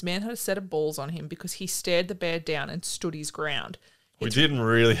about, this man had a set of balls on him because he stared the bear down and stood his ground. We didn't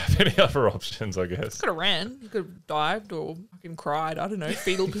really have any other options, I guess. Could have ran, he could have dived or fucking cried, I don't know,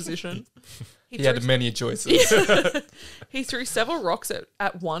 fetal position. He had many choices. He threw several rocks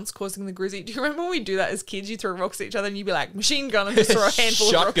at once, causing the grizzly. Do you remember when we do that as kids? You throw rocks at each other and you'd be like, machine gun, and just throw a handful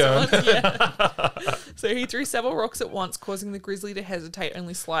of rocks at once. Yeah. So he threw several rocks at once, causing the grizzly to hesitate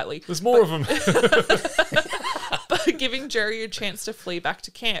only slightly. There's more of them. But giving Jerry a chance to flee back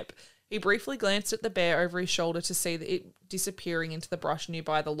to camp. He briefly glanced at the bear over his shoulder to see that it disappearing into the brush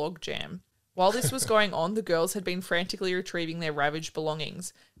nearby the log jam. While this was going on, the girls had been frantically retrieving their ravaged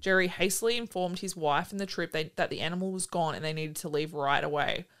belongings. Jerry hastily informed his wife and the troop that the animal was gone and they needed to leave right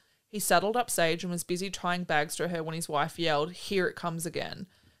away. He saddled up Sage and was busy tying bags to her when his wife yelled, "Here it comes again."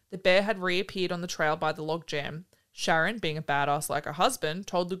 The bear had reappeared on the trail by the log jam. Sharon, being a badass like her husband,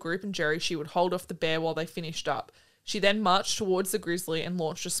 told the group and Jerry she would hold off the bear while they finished up. She then marched towards the grizzly and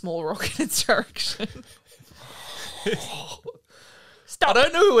launched a small rock in its direction. I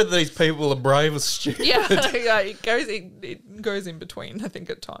don't know whether these people are brave or stupid. Yeah, it goes in between, I think,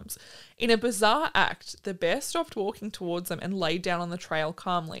 at times. In a bizarre act, the bear stopped walking towards them and lay down on the trail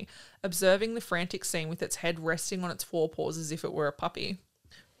calmly, observing the frantic scene with its head resting on its forepaws as if it were a puppy.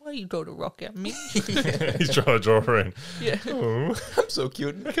 Why you throw the rock at me? He's trying to draw her in. Yeah. Oh. I'm so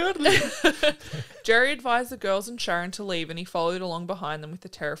cute and cuddly. Jerry advised the girls and Sharon to leave and he followed along behind them with the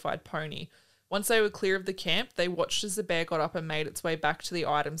terrified pony. Once they were clear of the camp, they watched as the bear got up and made its way back to the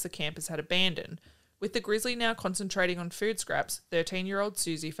items the campers had abandoned. With the grizzly now concentrating on food scraps, 13-year-old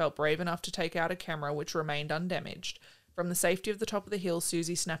Susie felt brave enough to take out a camera which remained undamaged. From the safety of the top of the hill,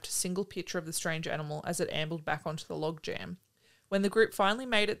 Susie snapped a single picture of the strange animal as it ambled back onto the log jam. When the group finally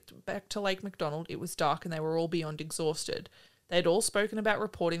made it back to Lake McDonald, it was dark and they were all beyond exhausted. They had all spoken about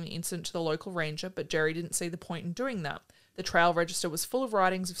reporting the incident to the local ranger, but Jerry didn't see the point in doing that. The trail register was full of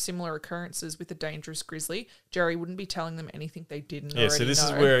writings of similar occurrences with the dangerous grizzly. Jerry wouldn't be telling them anything they didn't already know. Yeah, so this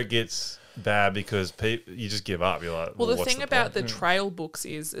is where it gets bad because you just give up. You're like, Well, the what's thing about point? the trail books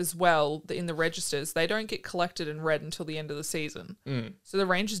is, as well, in the registers, they don't get collected and read until the end of the season. So the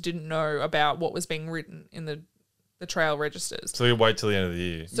rangers didn't know about what was being written in the the trail registers. So you wait till the end of the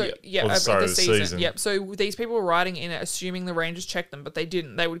year. So Or, over sorry, the season. Yep. So these people were riding in it, assuming the rangers checked them, but they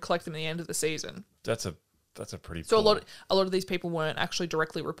didn't. They would collect them at the end of the season. That's a pretty. So poor. a lot of these people weren't actually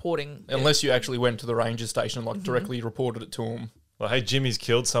directly reporting. Unless you actually went to the ranger station and directly reported it to them. Like, hey, Jimmy's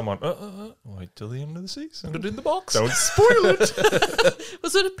killed someone. Wait till the end of the season. Put it in the box. Don't spoil it.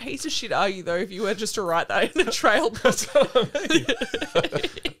 What sort of piece of shit are you though? If you were just to write that in a trail book. That's what I mean.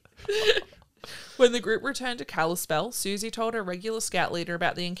 When the group returned to Kalispell, Susie told her regular scout leader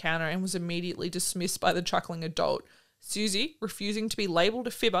about the encounter and was immediately dismissed by the chuckling adult. Susie, refusing to be labelled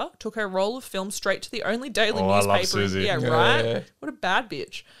a fibber, took her roll of film straight to the only daily newspaper. I love Susie. Yeah, right? What a bad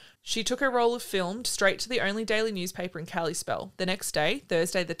bitch. She took her roll of film straight to the only daily newspaper in Kalispell. The next day,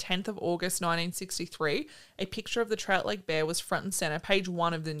 Thursday the 10th of August 1963, a picture of the Trout Lake Bear was front and centre, page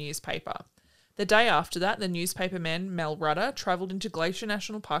 1 of the newspaper. The day after that, the newspaperman Mel Rudder travelled into Glacier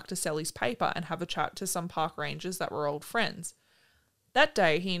National Park to sell his paper and have a chat to some park rangers that were old friends. That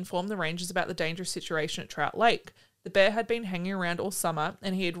day, he informed the rangers about the dangerous situation at Trout Lake. The bear had been hanging around all summer,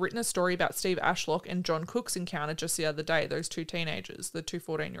 and he had written a story about Steve Ashlock and John Cook's encounter just the other day, those two teenagers, the two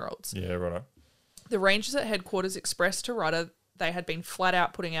 14-year-olds. Yeah, right. The rangers at headquarters expressed to Rudder they had been flat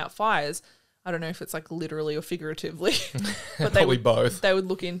out putting out fires. I don't know if it's like literally or figuratively, but Probably both. They would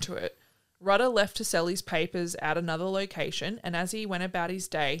look into it. Rudder left to sell his papers at another location, and as he went about his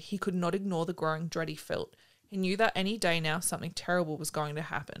day, he could not ignore the growing dread he felt. He knew that any day now something terrible was going to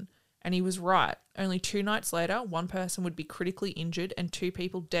happen. And he was right. Only 2 nights later, one person would be critically injured and 2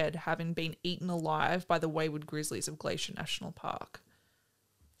 people dead, having been eaten alive by the wayward grizzlies of Glacier National Park.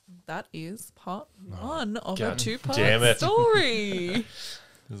 That is part 1 of a 2-part story.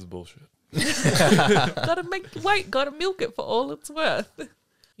 This is bullshit. Gotta milk it for all it's worth.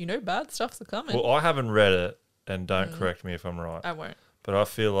 You know bad stuff's coming. Well, I haven't read it, and don't correct me if I'm right. I won't. But I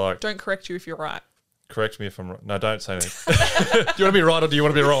feel like... Don't correct you if you're right. Correct me if I'm wrong. No, don't say anything. Do you want to be right or do you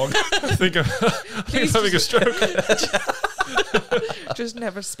want to be wrong? I think I'm having a stroke. Just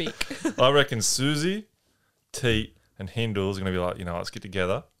never speak. I reckon Susie, Teat, and Hindle's going to be like, let's get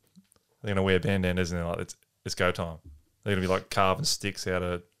together. They're going to wear bandanas and they're like, it's go time. They're going to be like carving sticks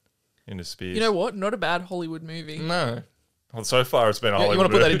into spears. You know what? Not a bad Hollywood movie. No. Well, so far it's been a Hollywood You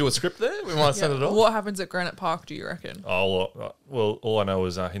want to put that movie. into a script there? We might send it off. What happens at Granite Park, do you reckon? Oh, well, all I know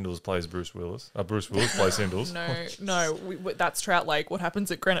is Hindle's plays Bruce Willis. Bruce Willis plays Hindle's. No, that's Trout Lake. What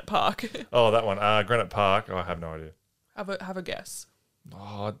happens at Granite Park? Oh, that one. Granite Park. I have no idea. Have a guess.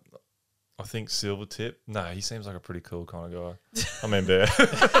 Oh, I think Silvertip. No, he seems like a pretty cool kind of guy. I mean, Bear.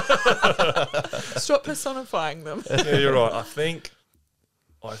 Stop personifying them. Yeah, you're right.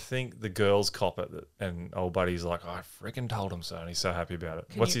 I think the girls cop it, and old buddy's like, I freaking told him so, and he's so happy about it.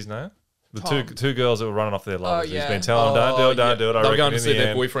 What's his name? The two girls that were running off their lovers. Oh, yeah. He's been telling them, don't do it. They're going to see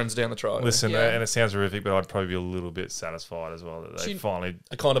their boyfriends down the trail. Listen, and it sounds horrific, but I'd probably be a little bit satisfied as well that they finally...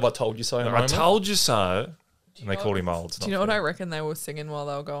 A kind of I told you so I told you so, and they called him old. Do you know what I reckon they were singing while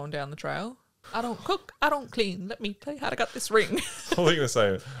they were going down the trail? I don't cook, I don't clean. Let me tell you how to get this ring. I think they're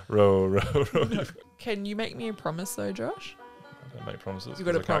saying, row, row, row. No. Can you make me a promise though, Josh? I don't make promises. You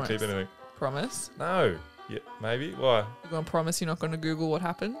got to promise. I can't keep anything. Promise? No. Yeah, maybe. Why? You're going to promise you're not going to Google what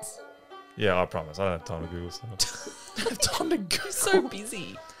happens? Yeah, I promise. I don't have time to Google stuff. I don't have time to Google. You're so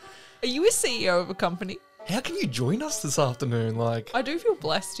busy. Are you a CEO of a company? How can you join us this afternoon? I do feel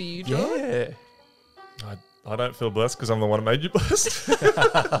blessed. Do you, Josh? Yeah. I don't feel blessed because I'm the one who made you blessed.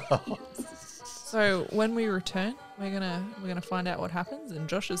 So when we return, we're gonna find out what happens, and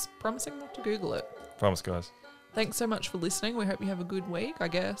Josh is promising not to Google it. Promise, guys. Thanks so much for listening. We hope you have a good week, I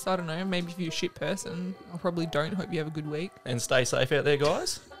guess. I don't know. Maybe if you're a shit person, I probably don't hope you have a good week. And stay safe out there,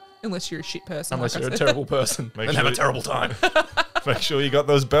 guys. Unless you're a shit person. Unless like you're a terrible person. And have a terrible time. Make sure you got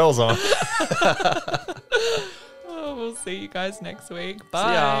those bells on. Oh, we'll see you guys next week.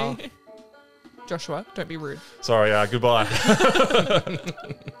 Bye. Joshua, don't be rude. Sorry, goodbye.